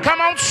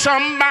 Come on,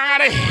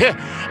 somebody.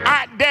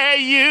 I dare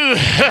you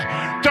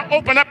to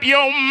open up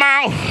your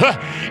mouth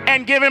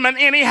and give him an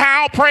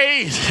anyhow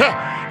praise.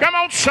 Come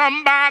on,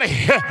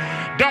 somebody.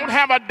 Don't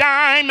have a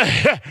dime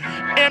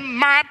in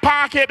my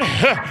pocket,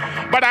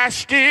 but I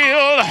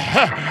still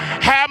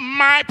have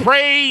my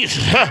praise.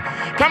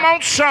 Come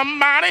on,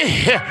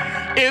 somebody.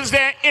 Is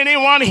there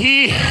anyone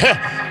here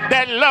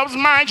that loves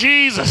my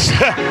Jesus?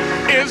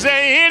 Is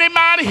there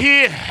anybody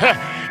here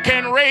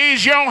can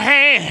raise your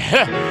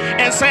hand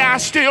and say, I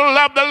still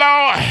love the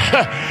Lord?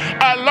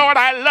 Lord,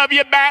 I love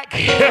you back.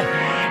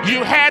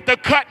 You had to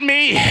cut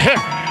me,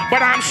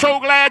 but I'm so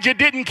glad you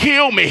didn't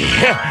kill me.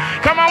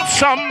 Come on,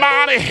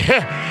 somebody.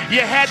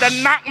 You had to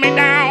knock me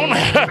down,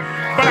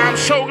 but I'm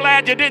so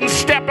glad you didn't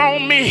step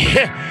on me.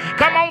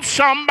 Come on,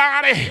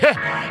 somebody.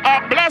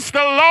 Bless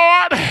the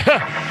Lord,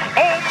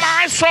 oh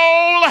my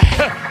soul,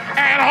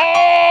 and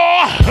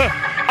all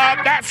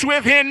that's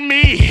within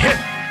me.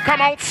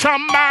 Come on,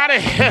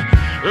 somebody.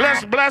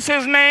 Let's bless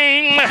his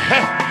name.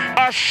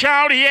 A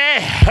shout,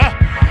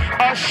 yeah.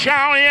 A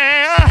shout,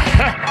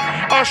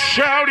 yeah. A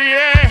shout,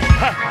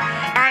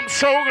 yeah. I'm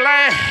so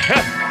glad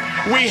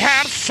we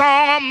have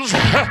Psalms,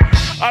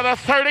 the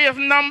 30th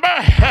number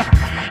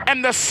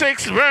and the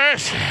 6th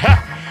verse.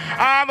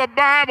 The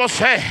Bible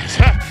says,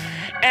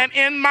 and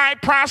in my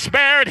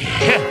prosperity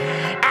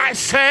I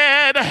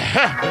said,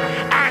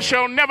 I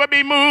shall never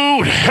be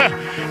moved.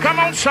 Come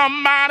on,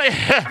 somebody.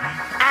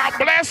 I'll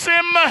bless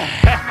him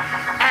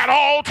at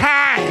all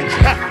times.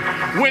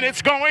 When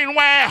it's going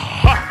well,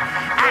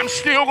 I'm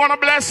still gonna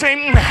bless him.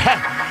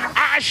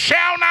 I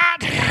shall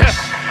not.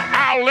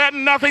 I'll let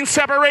nothing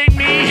separate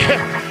me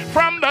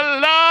from the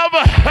love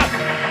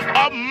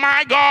of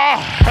my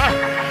God.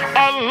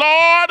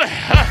 Lord,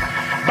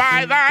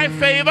 by thy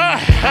favor,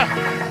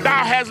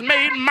 thou hast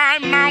made my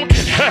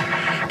mountain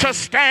to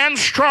stand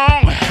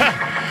strong.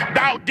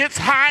 Thou didst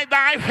hide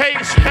thy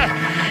face,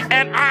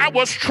 and I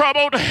was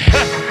troubled.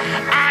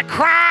 I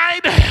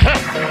cried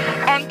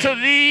unto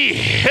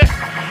thee,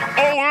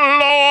 O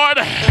Lord,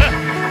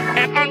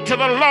 and unto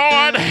the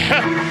Lord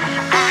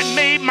I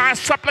made my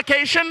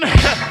supplication.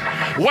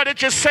 What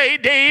did you say,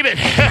 David?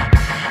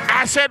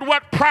 I said,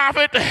 what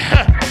profit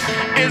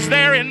is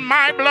there in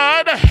my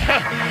blood?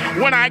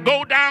 When I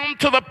go down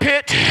to the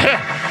pit,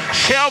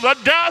 shall the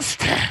dust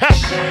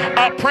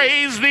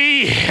praise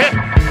thee?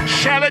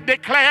 Shall it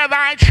declare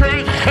thy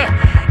truth?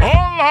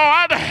 Oh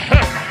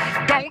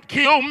Lord, don't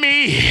kill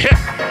me.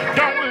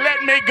 Don't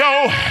let me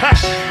go.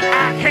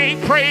 I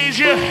can't praise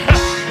you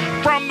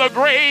from the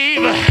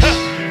grave,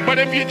 but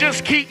if you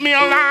just keep me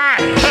alive,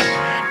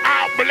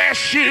 I'll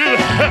bless you.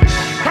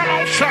 Come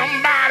on,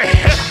 somebody.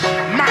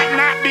 Might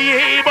not be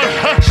able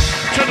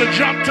to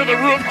jump to the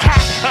rooftop,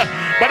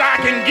 but I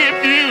can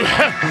give you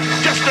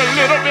just a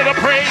little bit of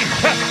praise.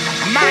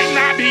 Might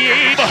not be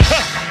able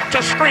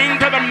to scream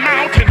to the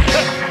mountain,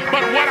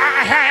 but what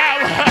I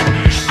have,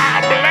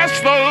 I bless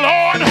the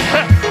Lord,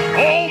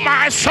 oh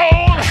my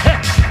soul,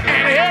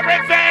 and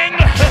everything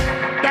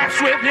that's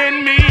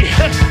within me.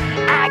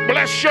 I'll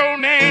bless your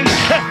name.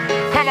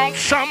 Come on,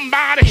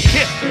 somebody.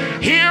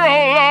 Hear,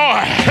 oh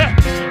Lord,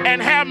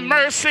 and have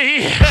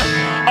mercy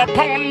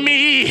upon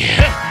me.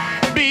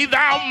 Be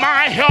thou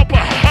my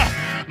helper,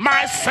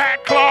 my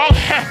sackcloth,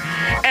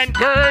 and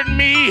gird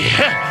me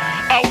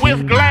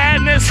with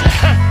gladness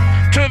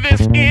to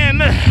this end,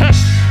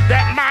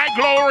 that my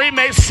glory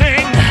may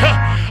sing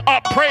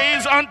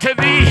praise unto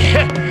thee,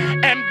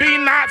 and be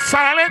not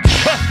silent.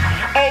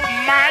 Oh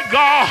my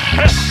God,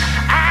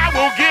 I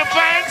will give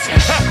thanks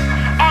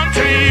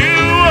unto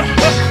you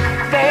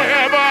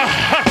forever.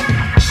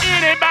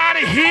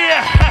 Anybody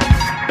here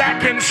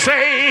that can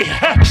say,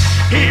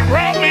 he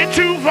brought me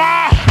too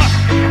far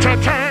to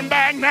turn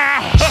back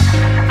now?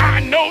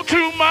 I know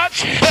too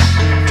much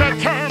to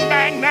turn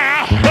back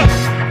now.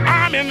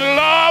 I'm in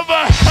love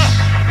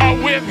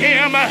with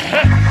him.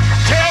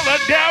 Tell the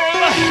devil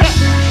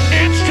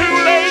it's too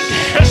late.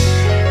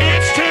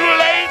 It's too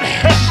late.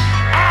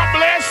 I'll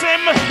bless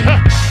him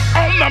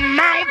on the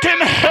mountain.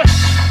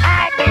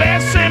 I'll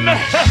bless him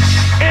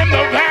in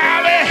the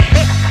valley.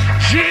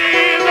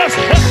 Jesus,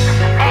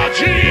 oh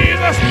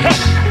Jesus,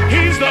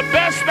 he's the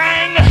best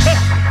thing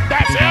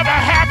that's ever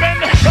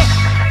happened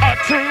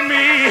to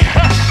me.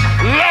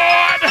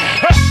 Lord,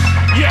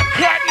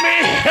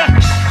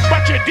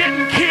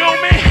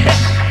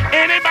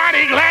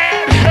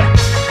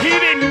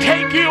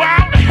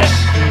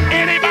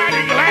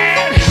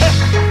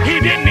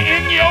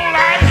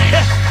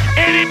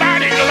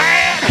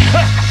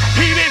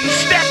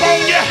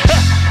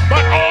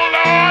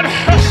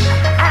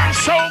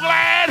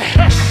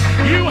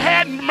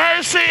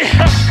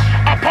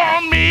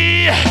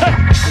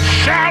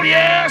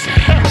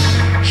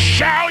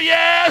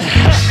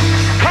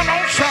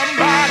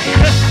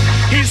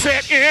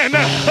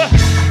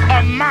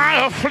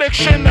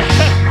 affliction,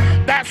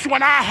 that's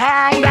when I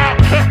found out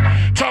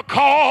to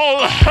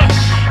call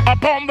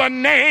upon the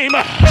name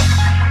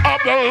of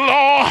the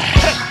Lord.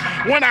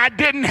 When I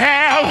didn't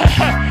have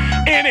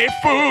any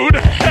food,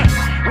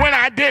 when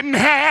I didn't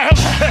have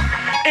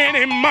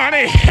any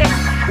money,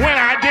 when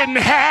I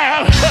didn't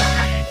have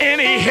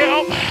any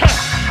help,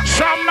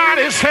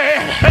 somebody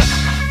said,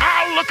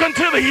 I'll look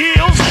unto the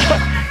hills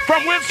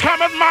from which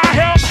cometh my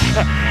help.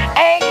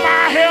 Oh,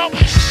 my help,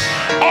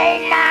 oh,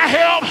 my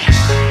help,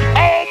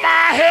 oh,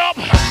 my help,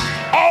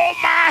 oh,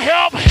 my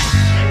help,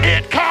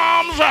 it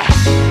comes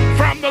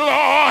from the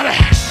Lord.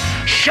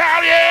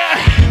 Shout yeah,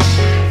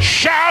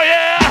 shout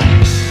yeah,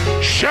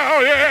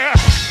 shout yeah,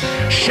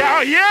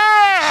 shout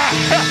yeah.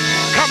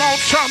 Come on,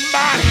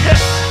 somebody.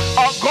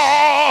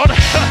 God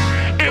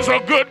is a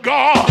good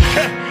God.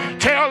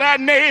 Tell that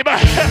neighbor,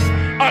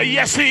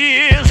 yes,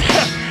 he is.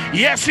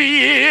 Yes,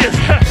 he is.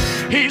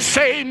 He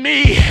saved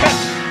me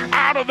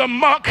out of the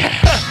muck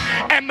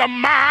and the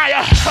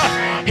mire.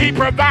 He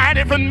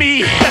provided for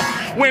me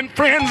when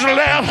friends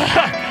left.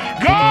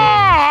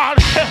 God,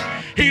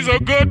 he's a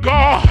good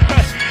God.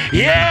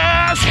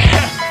 Yes,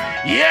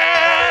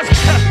 yes,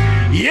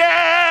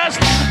 yes,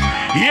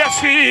 yes,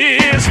 he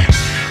is.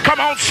 Come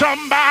on,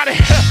 somebody.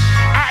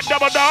 I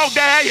double dog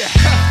dare you.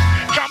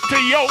 Jump to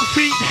your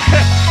feet.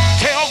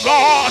 Tell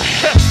God,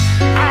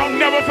 I'll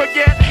never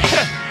forget.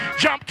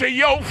 Jump to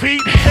your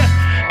feet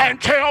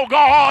and tell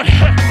God,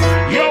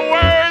 you're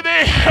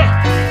worthy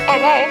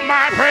of all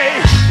my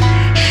praise.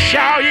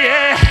 Shout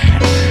yeah,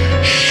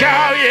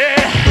 shout yeah.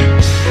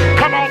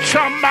 Come on,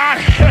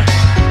 somebody.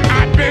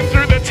 I've been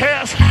through the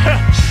test.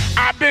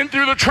 I've been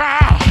through the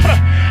trial.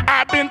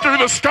 I've been through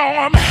the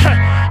storm.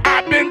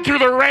 I've been through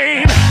the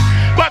rain.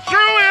 But through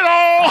it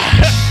all,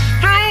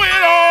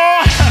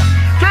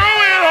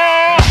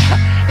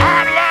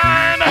 I've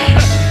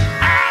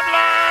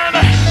learned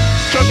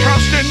to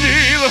trust in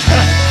Jesus.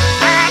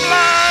 I've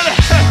learned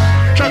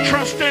to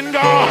trust in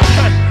God.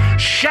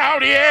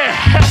 Shout yeah,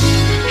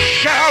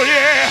 shout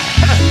yeah.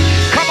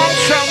 Come on,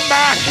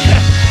 somebody.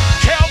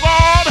 Tell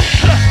God,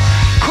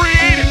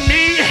 create in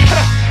me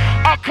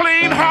a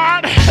clean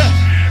heart,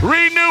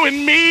 renew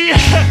in me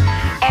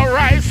a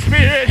right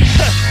spirit.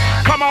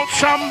 Come on,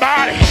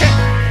 somebody.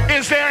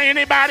 Is there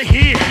anybody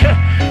here?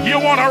 You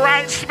want a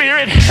right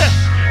spirit?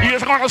 You're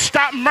just going to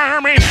stop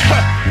murmuring,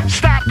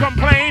 stop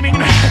complaining,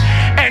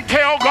 and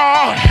tell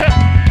God,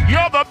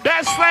 you're the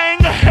best thing.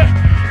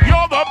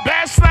 You're the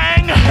best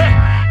thing.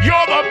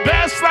 You're the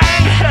best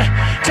thing.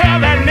 Tell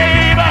that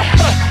neighbor,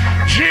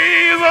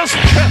 Jesus,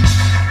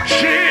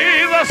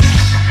 Jesus,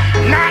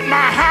 not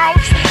my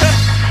house,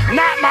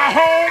 not my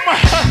home,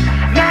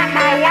 not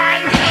my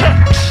wife,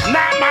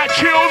 not my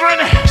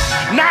children,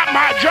 not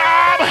my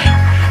job,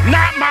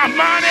 not my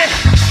money,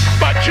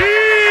 but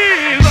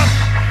Jesus,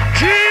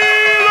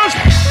 Jesus,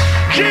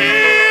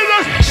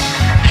 Jesus,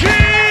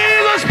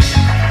 Jesus.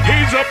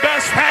 He's the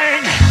best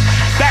thing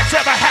that's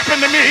ever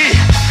happened to me.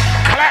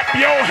 Clap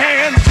your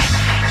hands,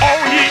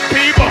 all ye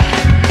people.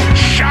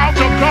 Shout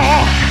to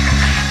God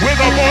with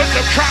a voice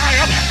of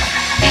triumph.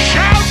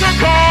 Shout to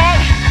God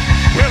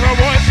with a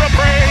voice of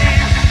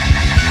praise.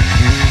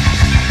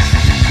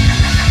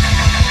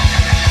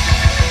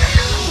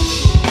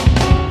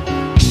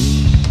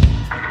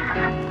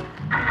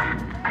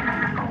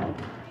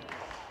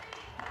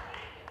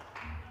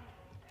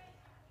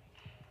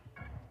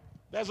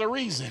 There's a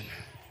reason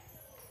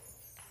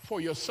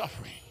for your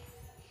suffering.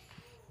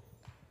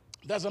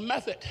 There's a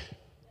method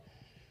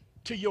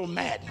to your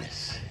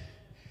madness.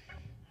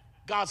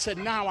 God said,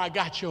 now I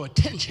got your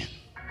attention.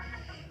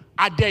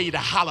 I dare you to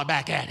holler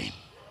back at him.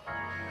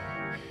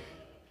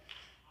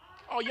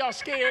 Oh, y'all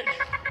scared?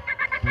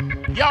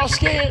 Y'all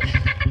scared?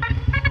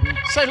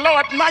 Say,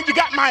 Lord, now you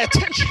got my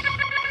attention.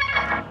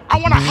 I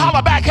want to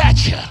holler back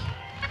at you.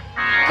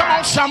 Come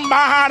on,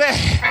 somebody.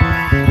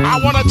 I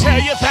want to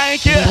tell you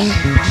thank you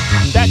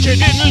that you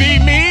didn't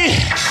leave me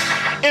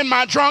in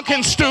my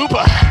drunken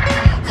stupor.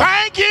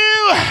 Thank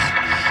you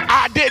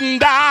I didn't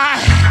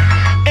die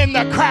in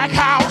the crack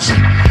house.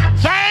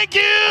 Thank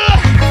you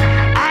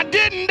I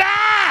didn't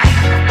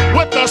die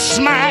with the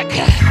smack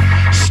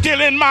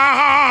still in my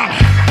arm.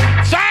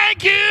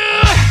 Thank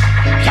you,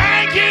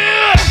 thank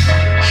you.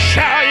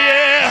 Shout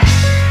yeah,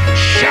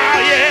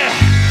 shout yeah.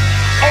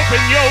 Open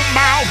your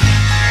mouth,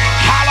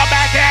 holler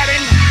back at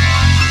him.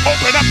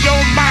 Open up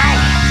your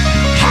mouth,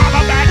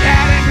 holler back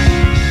at him.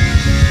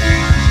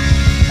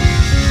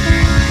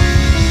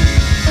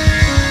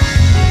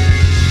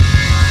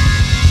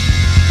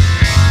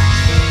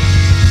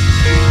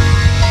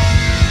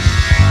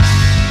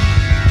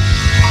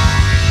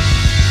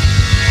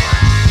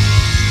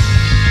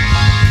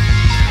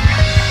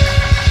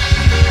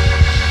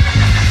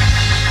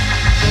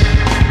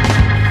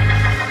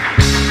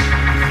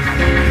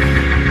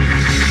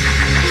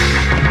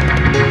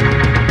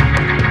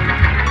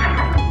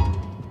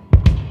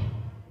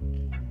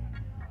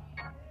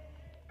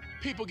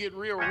 People get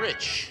real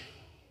rich.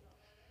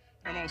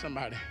 Come on,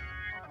 somebody.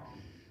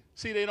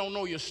 See, they don't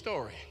know your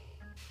story,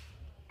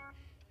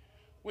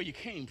 where you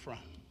came from.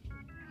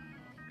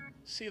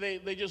 See,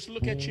 they just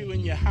look at you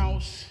in your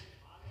house.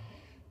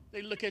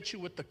 They look at you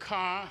with the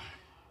car.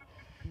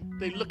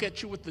 They look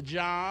at you with the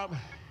job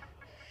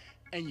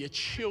and your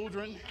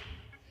children.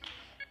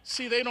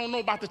 See, they don't know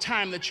about the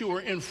time that you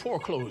were in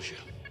foreclosure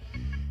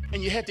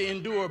and you had to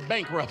endure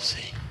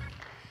bankruptcy.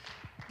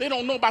 They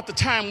don't know about the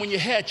time when you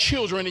had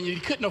children and you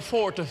couldn't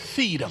afford to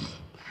feed them.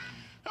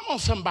 Come on,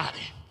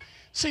 somebody.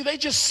 See, they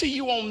just see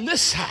you on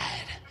this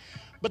side,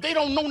 but they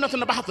don't know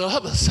nothing about the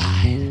other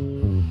side.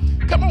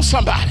 Come on,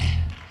 somebody.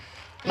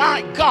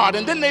 My God.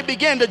 And then they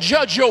began to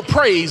judge your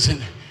praise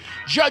and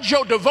judge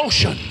your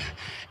devotion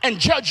and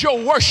judge your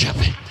worship.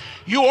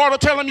 You ought to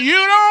tell them, you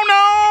don't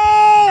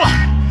know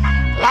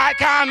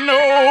like I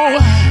know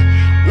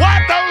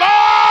what the Lord.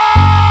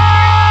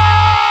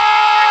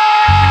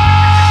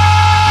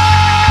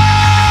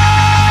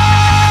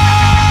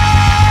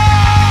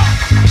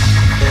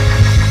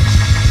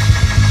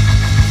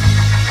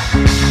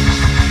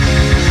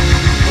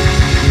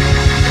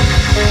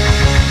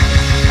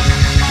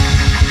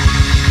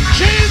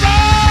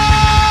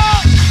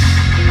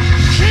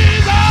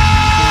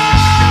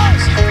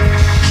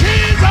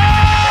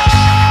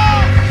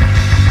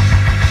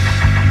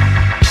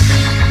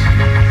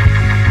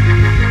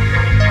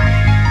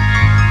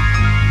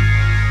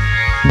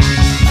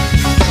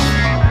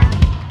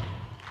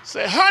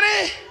 Say,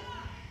 honey,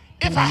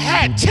 if I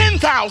had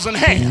 10,000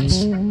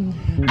 hands,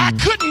 I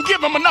couldn't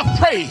give them enough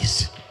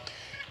praise.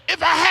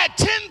 If I had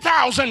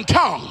 10,000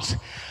 tongues,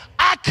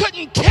 I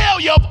couldn't tell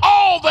you of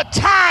all the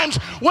times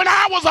when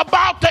I was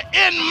about to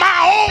end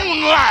my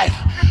own life.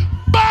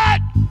 But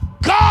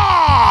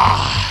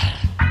God,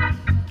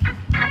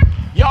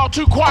 y'all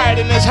too quiet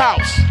in this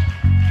house.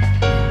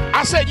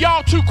 I said,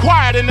 y'all too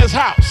quiet in this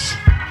house.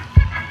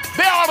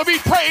 There ought to be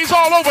praise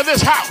all over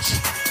this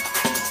house.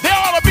 There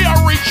ought to be a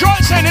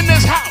rejoicing in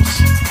this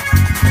house.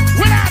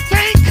 When I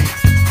think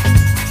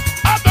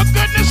of the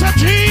goodness of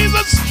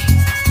Jesus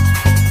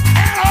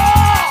and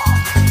all,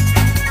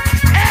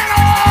 and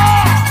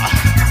all,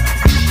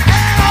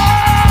 and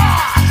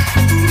all,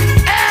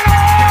 and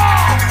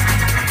all.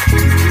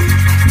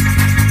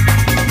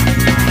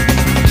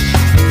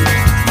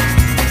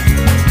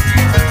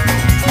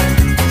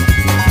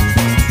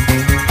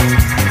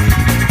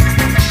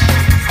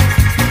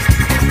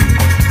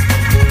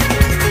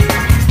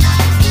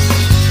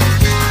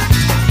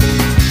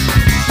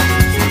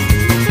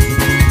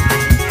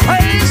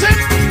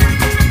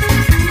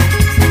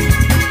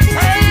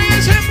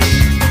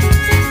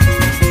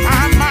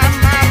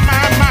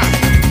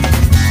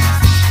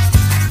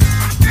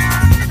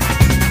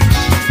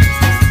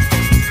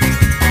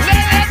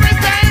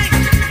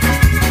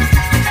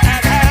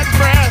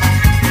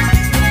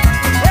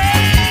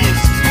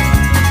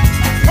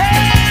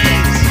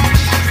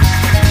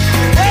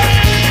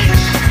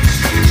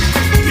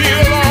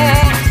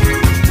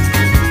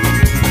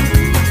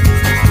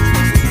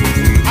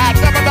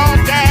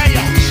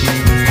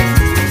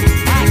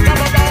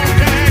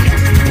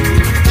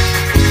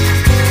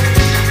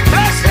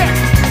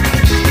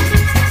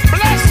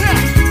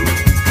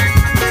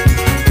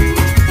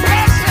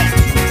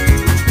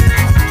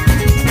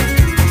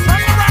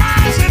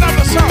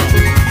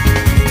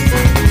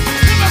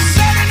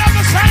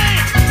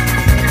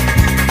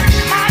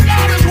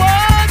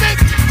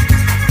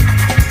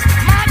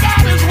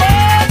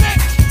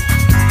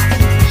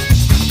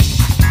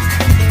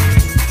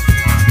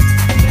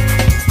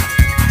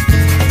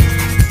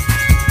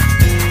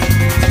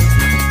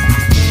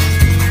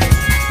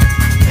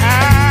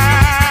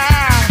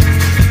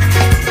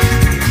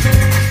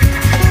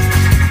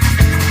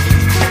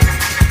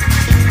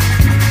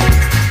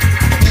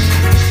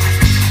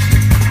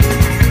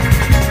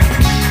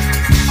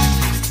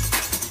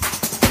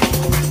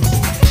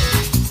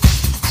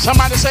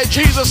 Somebody say,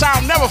 Jesus,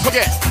 I'll never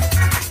forget.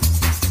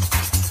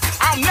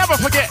 I'll never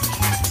forget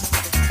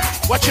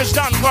what you've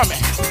done for me.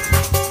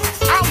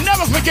 I'll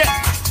never forget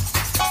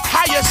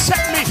how you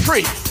set me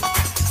free.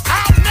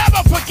 I'll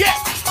never forget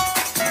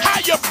how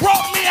you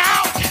brought me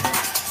out.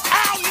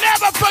 I'll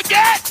never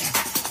forget.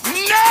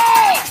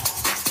 No.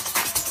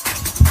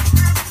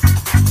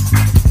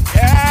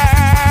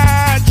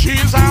 Yeah,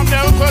 Jesus, I'll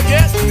never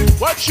forget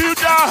what you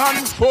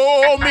done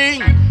for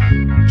me.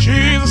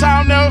 Jesus,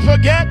 I'll never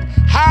forget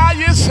how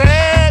you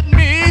set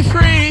me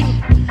free.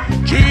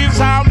 Jesus,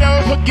 I'll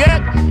never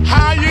forget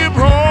how you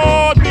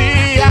brought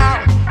me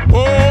out.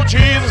 Oh,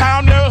 Jesus,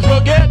 I'll never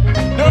forget.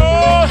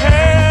 No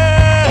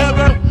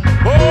heaven.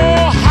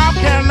 Oh, how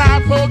can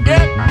I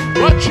forget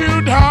what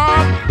you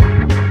done?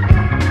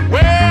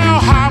 Well,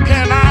 how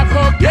can I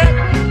forget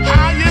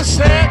how you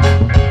said?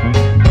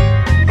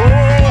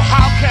 Oh,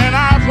 how can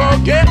I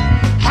forget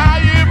how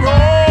you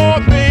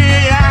brought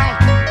me out?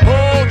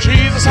 Oh,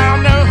 Jesus,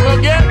 I'll never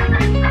forget.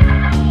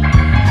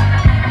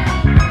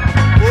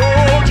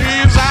 Oh,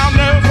 Jesus, I'll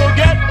never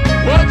forget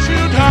what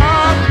you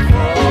done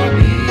for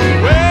me.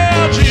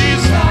 Well,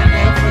 Jesus, I'll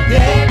never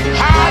forget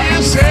how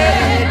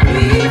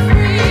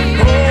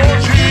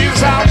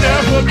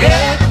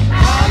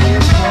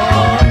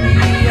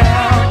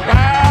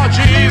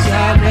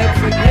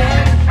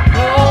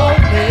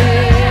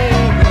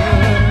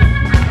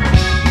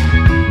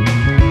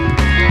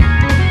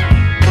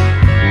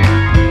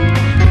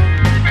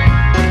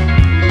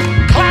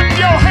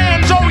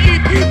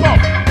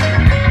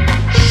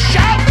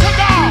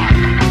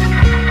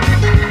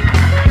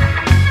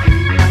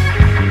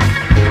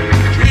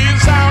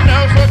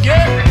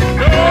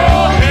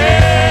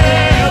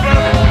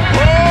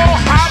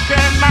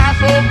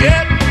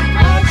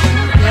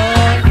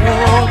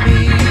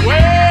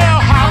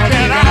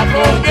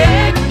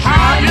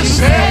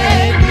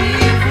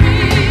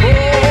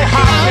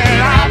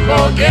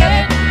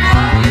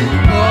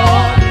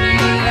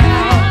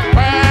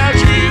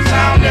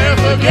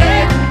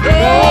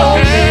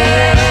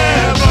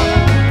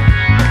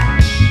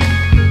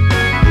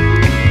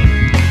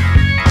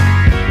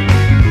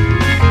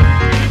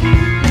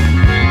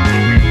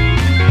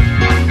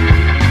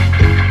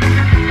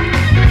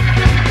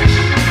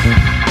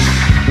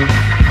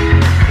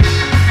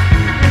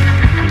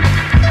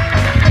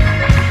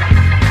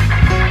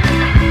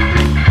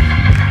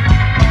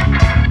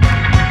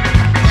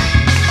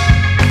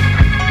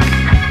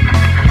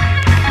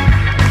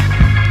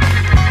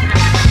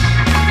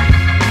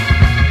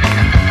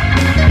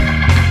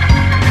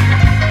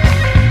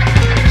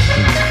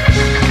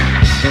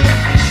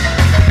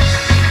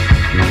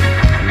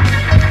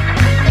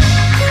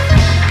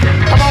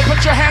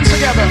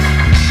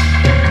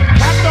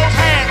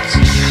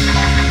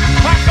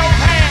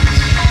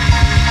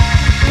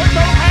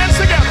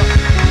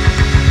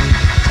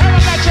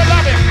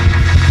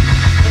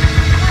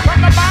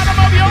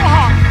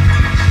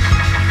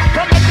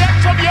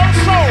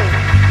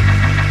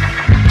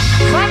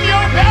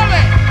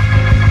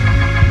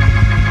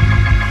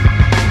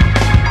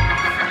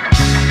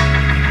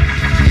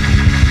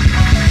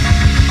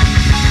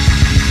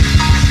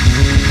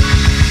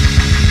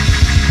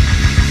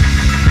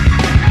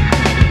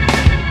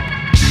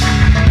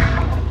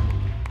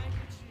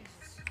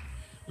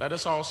Let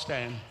us all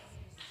stand.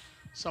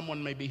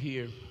 Someone may be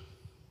here.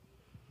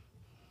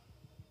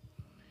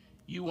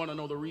 You want to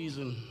know the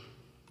reason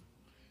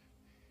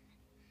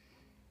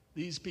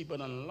these people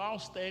done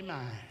lost their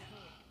mind.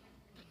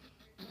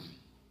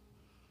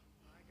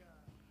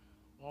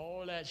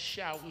 All that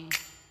shouting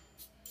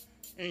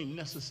ain't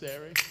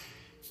necessary.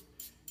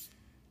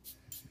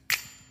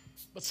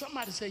 But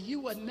somebody said,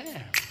 you wasn't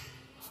there.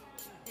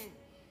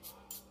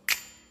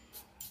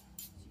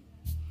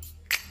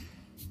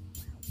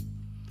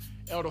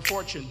 Elder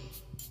Fortune,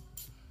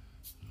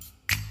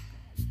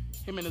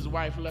 him and his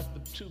wife left the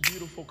 2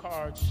 beautiful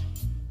cards.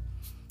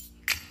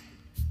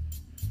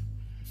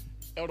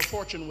 Elder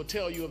Fortune will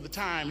tell you of the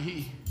time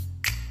he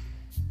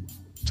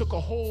took a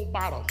whole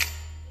bottle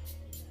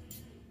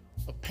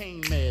of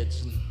pain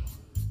meds and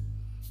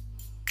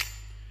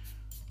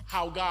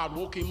how God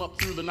woke him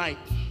up through the night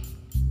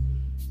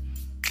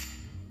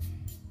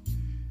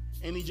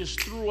and he just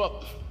threw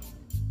up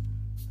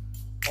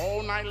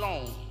all night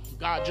long.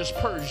 God just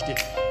purged it,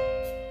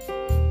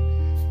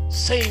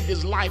 saved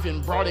his life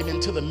and brought him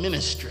into the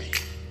ministry.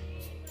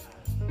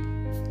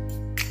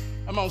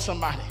 Come on,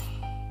 somebody.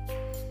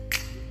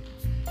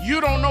 You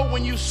don't know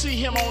when you see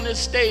him on this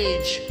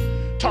stage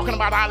talking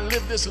about I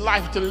live this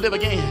life to live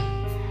again.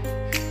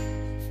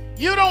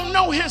 You don't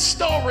know his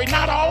story,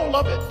 not all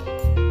of it.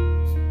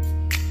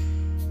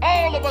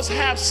 All of us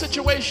have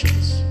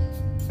situations.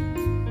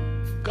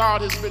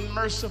 God has been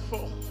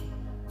merciful.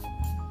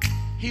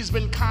 He's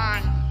been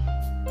kind.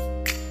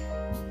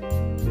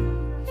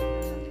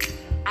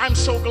 I'm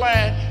so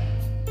glad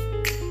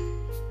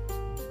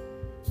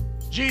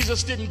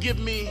Jesus didn't give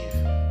me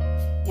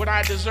what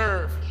I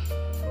deserve.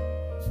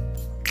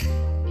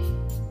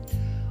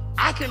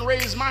 I can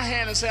raise my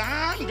hand and say,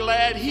 I'm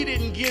glad he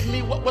didn't give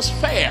me what was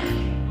fair.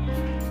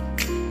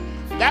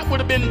 That would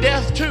have been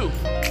death too.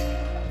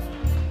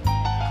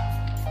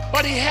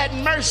 But he had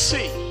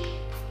mercy.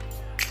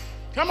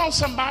 Come on,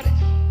 somebody.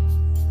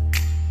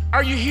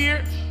 Are you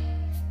here?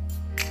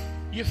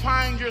 You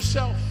find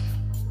yourself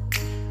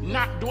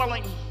not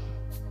dwelling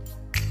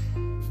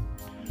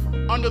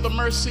under the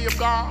mercy of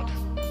God,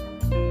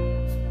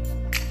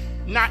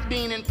 not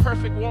being in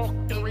perfect walk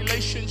in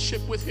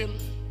relationship with him.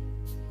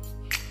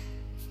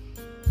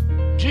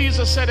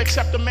 Jesus said,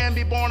 except a man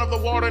be born of the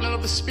water and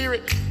of the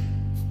Spirit,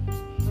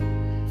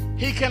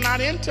 he cannot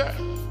enter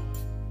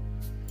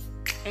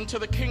into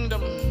the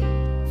kingdom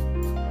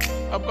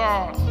of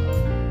God.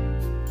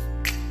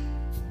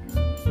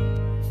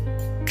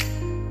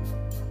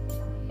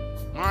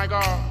 My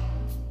God.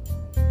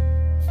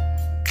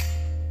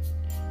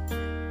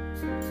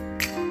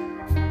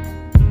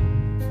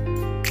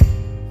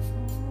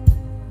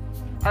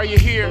 Are you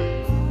here?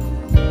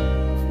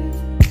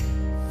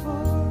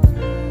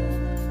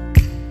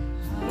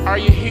 Are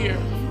you here?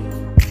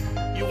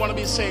 You want to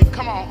be saved?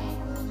 Come on.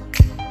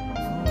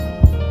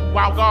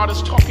 While God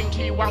is talking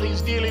to you, while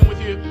he's dealing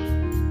with you,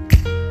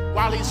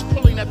 while he's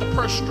pulling at the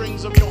purse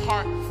strings of your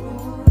heart.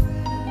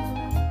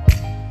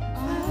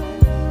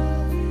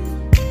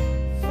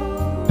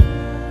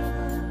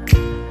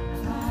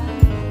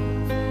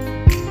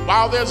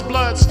 While there's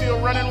blood still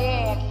running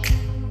warm.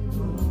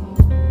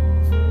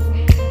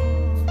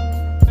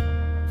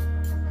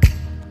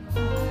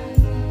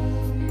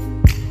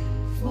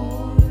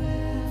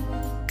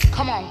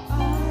 Come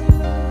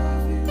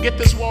on. Get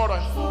this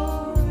water.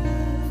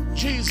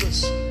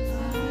 Jesus.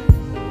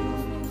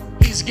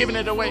 He's giving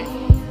it away.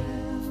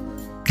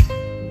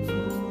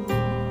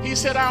 He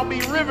said, I'll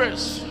be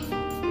rivers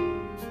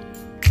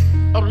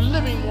of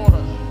living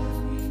water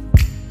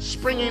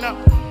springing up.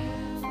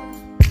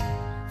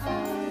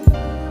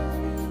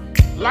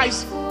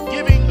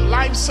 Life-giving,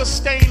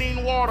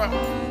 life-sustaining water.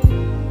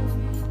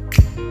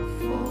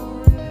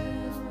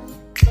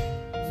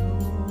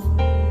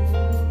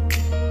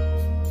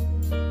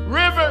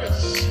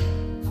 Rivers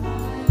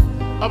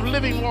of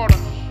living water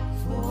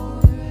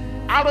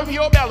out of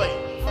your belly.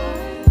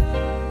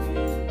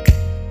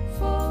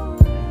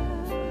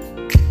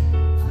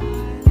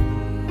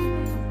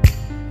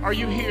 Are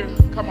you here?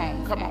 Come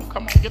on, come on,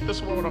 come on. Get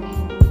this water.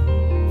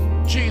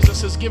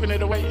 Jesus is giving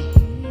it away.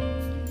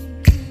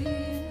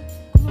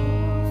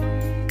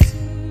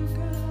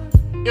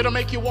 It'll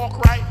make you walk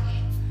right.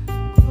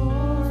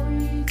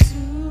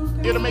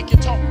 It'll make you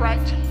talk right.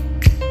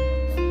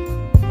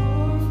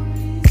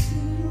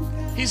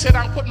 He said,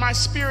 I'll put my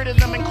spirit in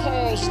them and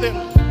cause them.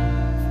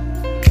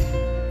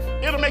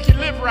 It'll make you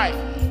live right.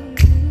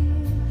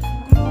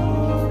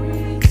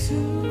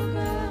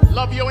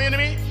 Love your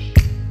enemy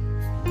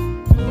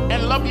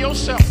and love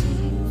yourself.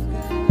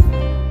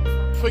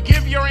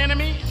 Forgive your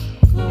enemy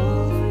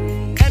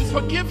and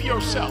forgive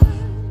yourself.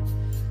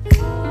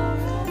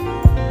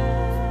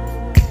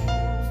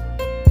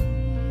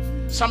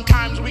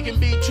 Sometimes we can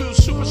be too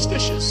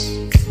superstitious.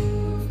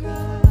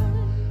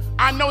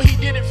 I know he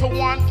did it for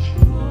one,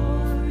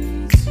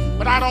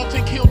 but I don't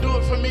think he'll do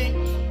it for me.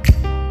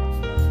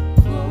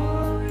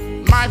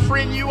 My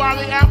friend, you are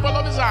the apple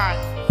of his eye.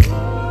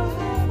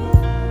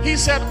 He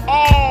said,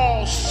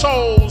 all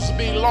souls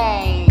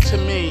belong to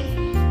me.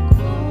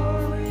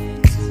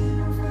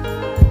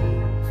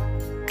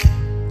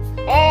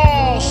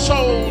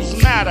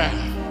 matter.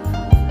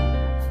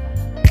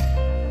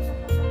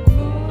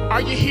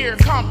 Are you here?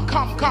 Come,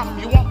 come, come.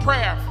 You want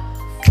prayer?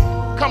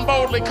 Come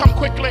boldly, come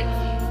quickly.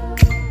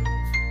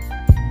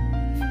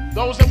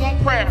 Those that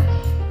want prayer.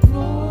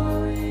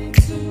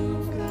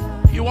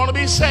 You want to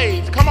be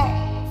saved? Come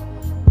on.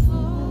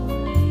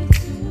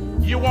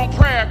 You want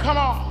prayer? Come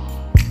on.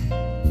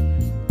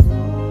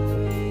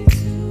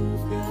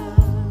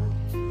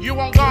 You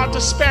want God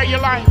to spare your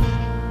life?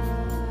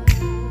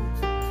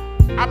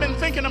 I've been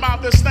thinking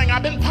about this thing.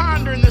 I've been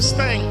pondering this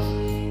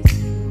thing.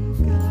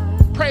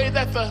 Pray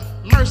that the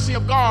mercy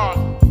of God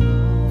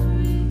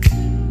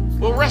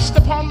will rest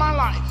upon my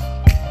life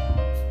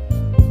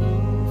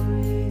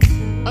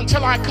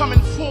until I come in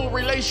full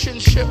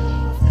relationship.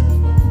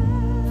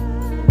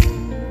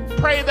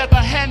 Pray that the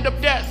hand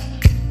of death,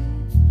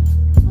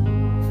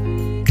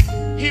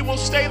 He will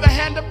stay the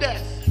hand of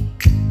death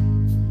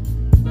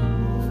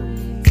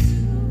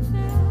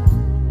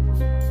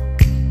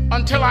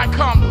until I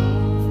come.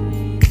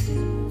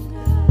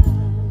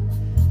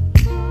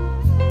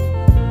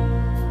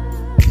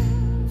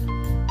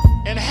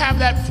 And have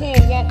that full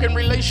walking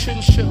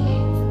relationship.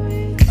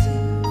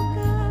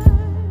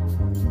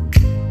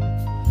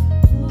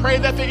 Pray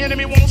that the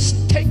enemy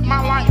won't take my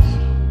life.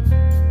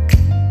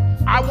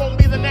 I won't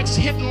be the next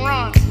hit and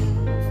run.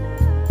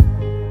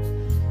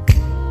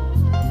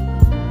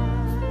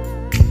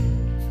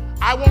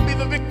 I won't be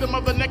the victim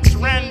of the next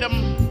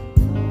random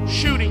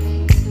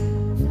shooting.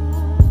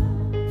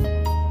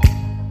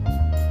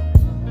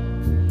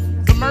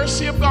 The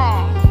mercy of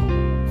God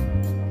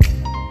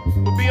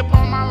will be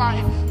upon my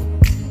life.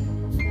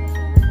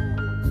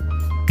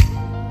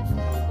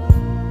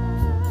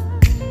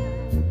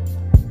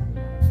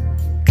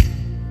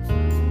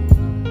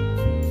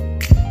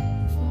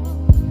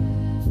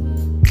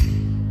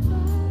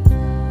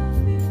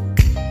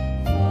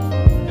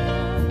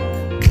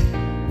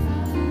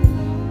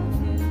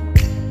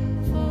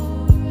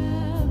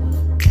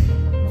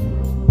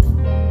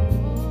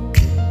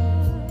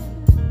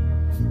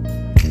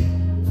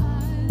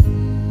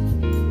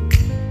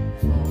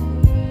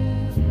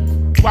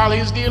 While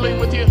He's dealing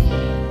with you,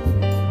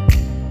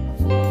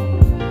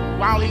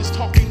 while He's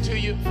talking to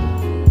you,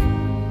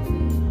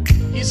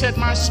 He said,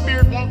 my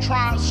spirit won't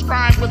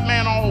strive with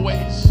man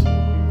always.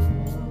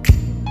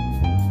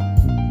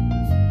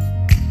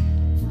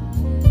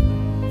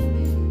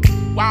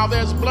 While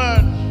there's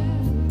blood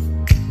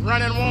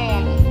running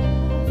warm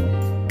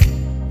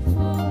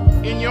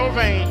in your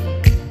vein,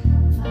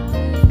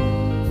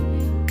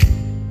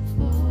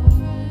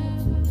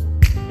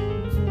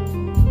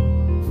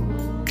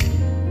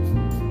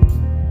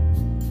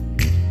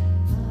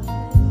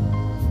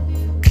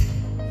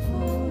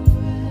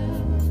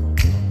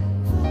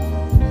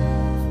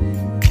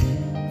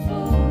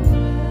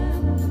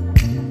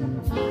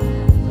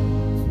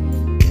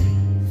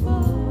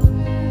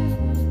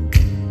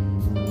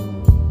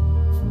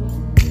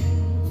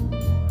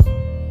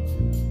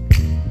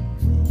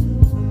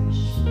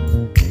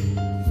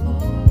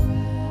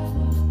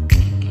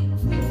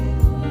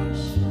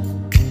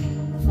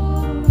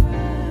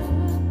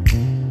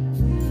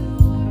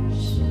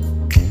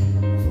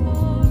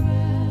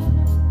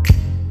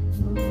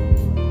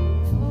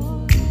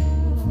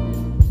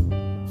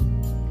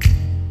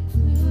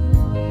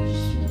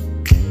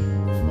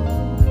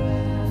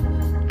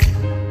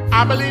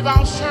 I believe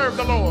I'll serve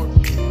the Lord.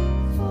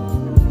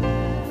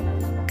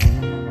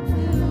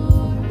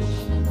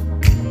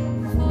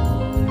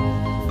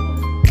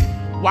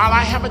 While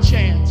I have a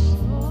chance.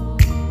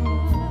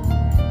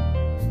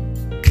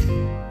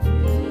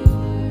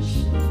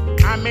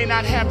 I may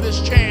not have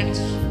this chance.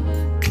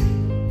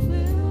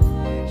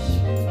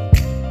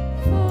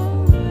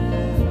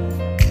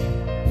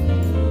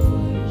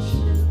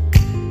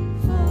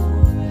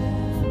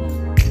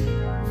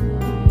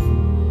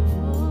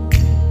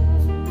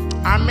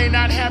 I may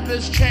not have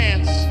this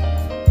chance.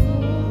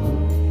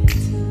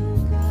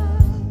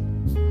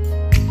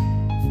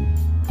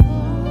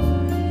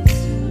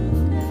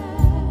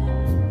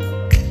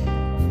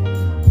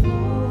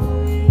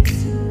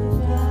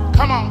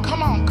 Come on,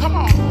 come on, come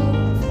on.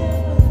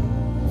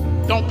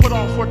 Don't put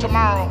off for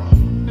tomorrow.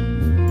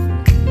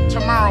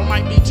 Tomorrow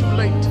might be too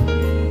late.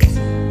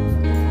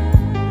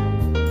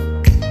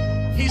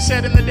 He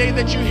said, in the day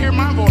that you hear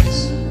my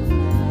voice,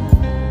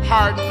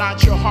 harden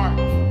not your heart.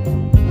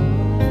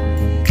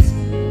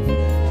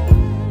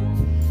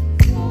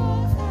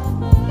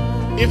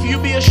 If you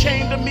be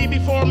ashamed of me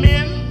before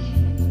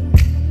men,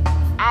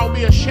 I'll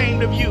be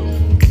ashamed of you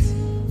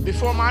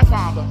before my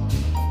Father.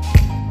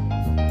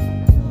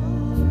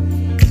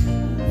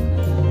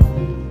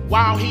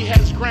 While He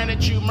has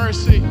granted you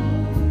mercy,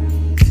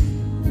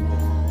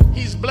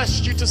 He's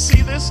blessed you to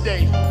see this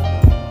day.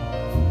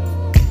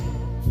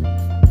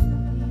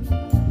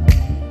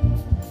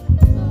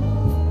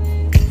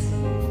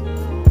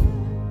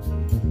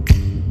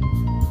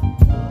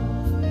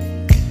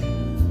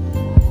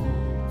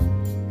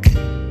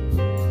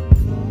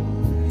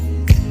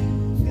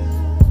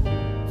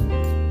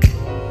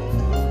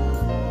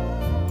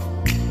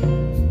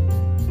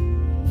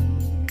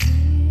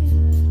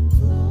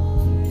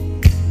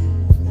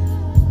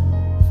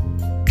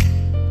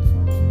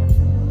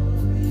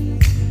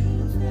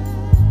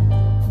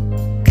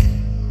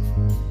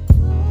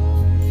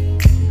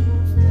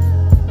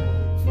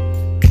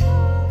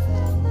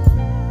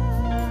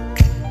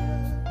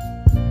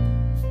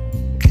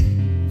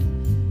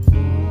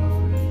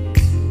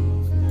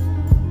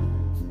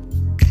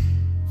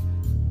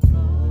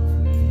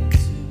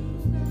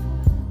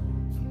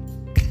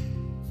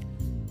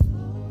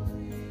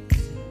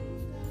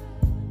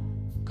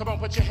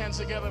 put your hands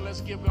together. Let's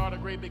give God a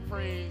great big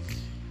praise.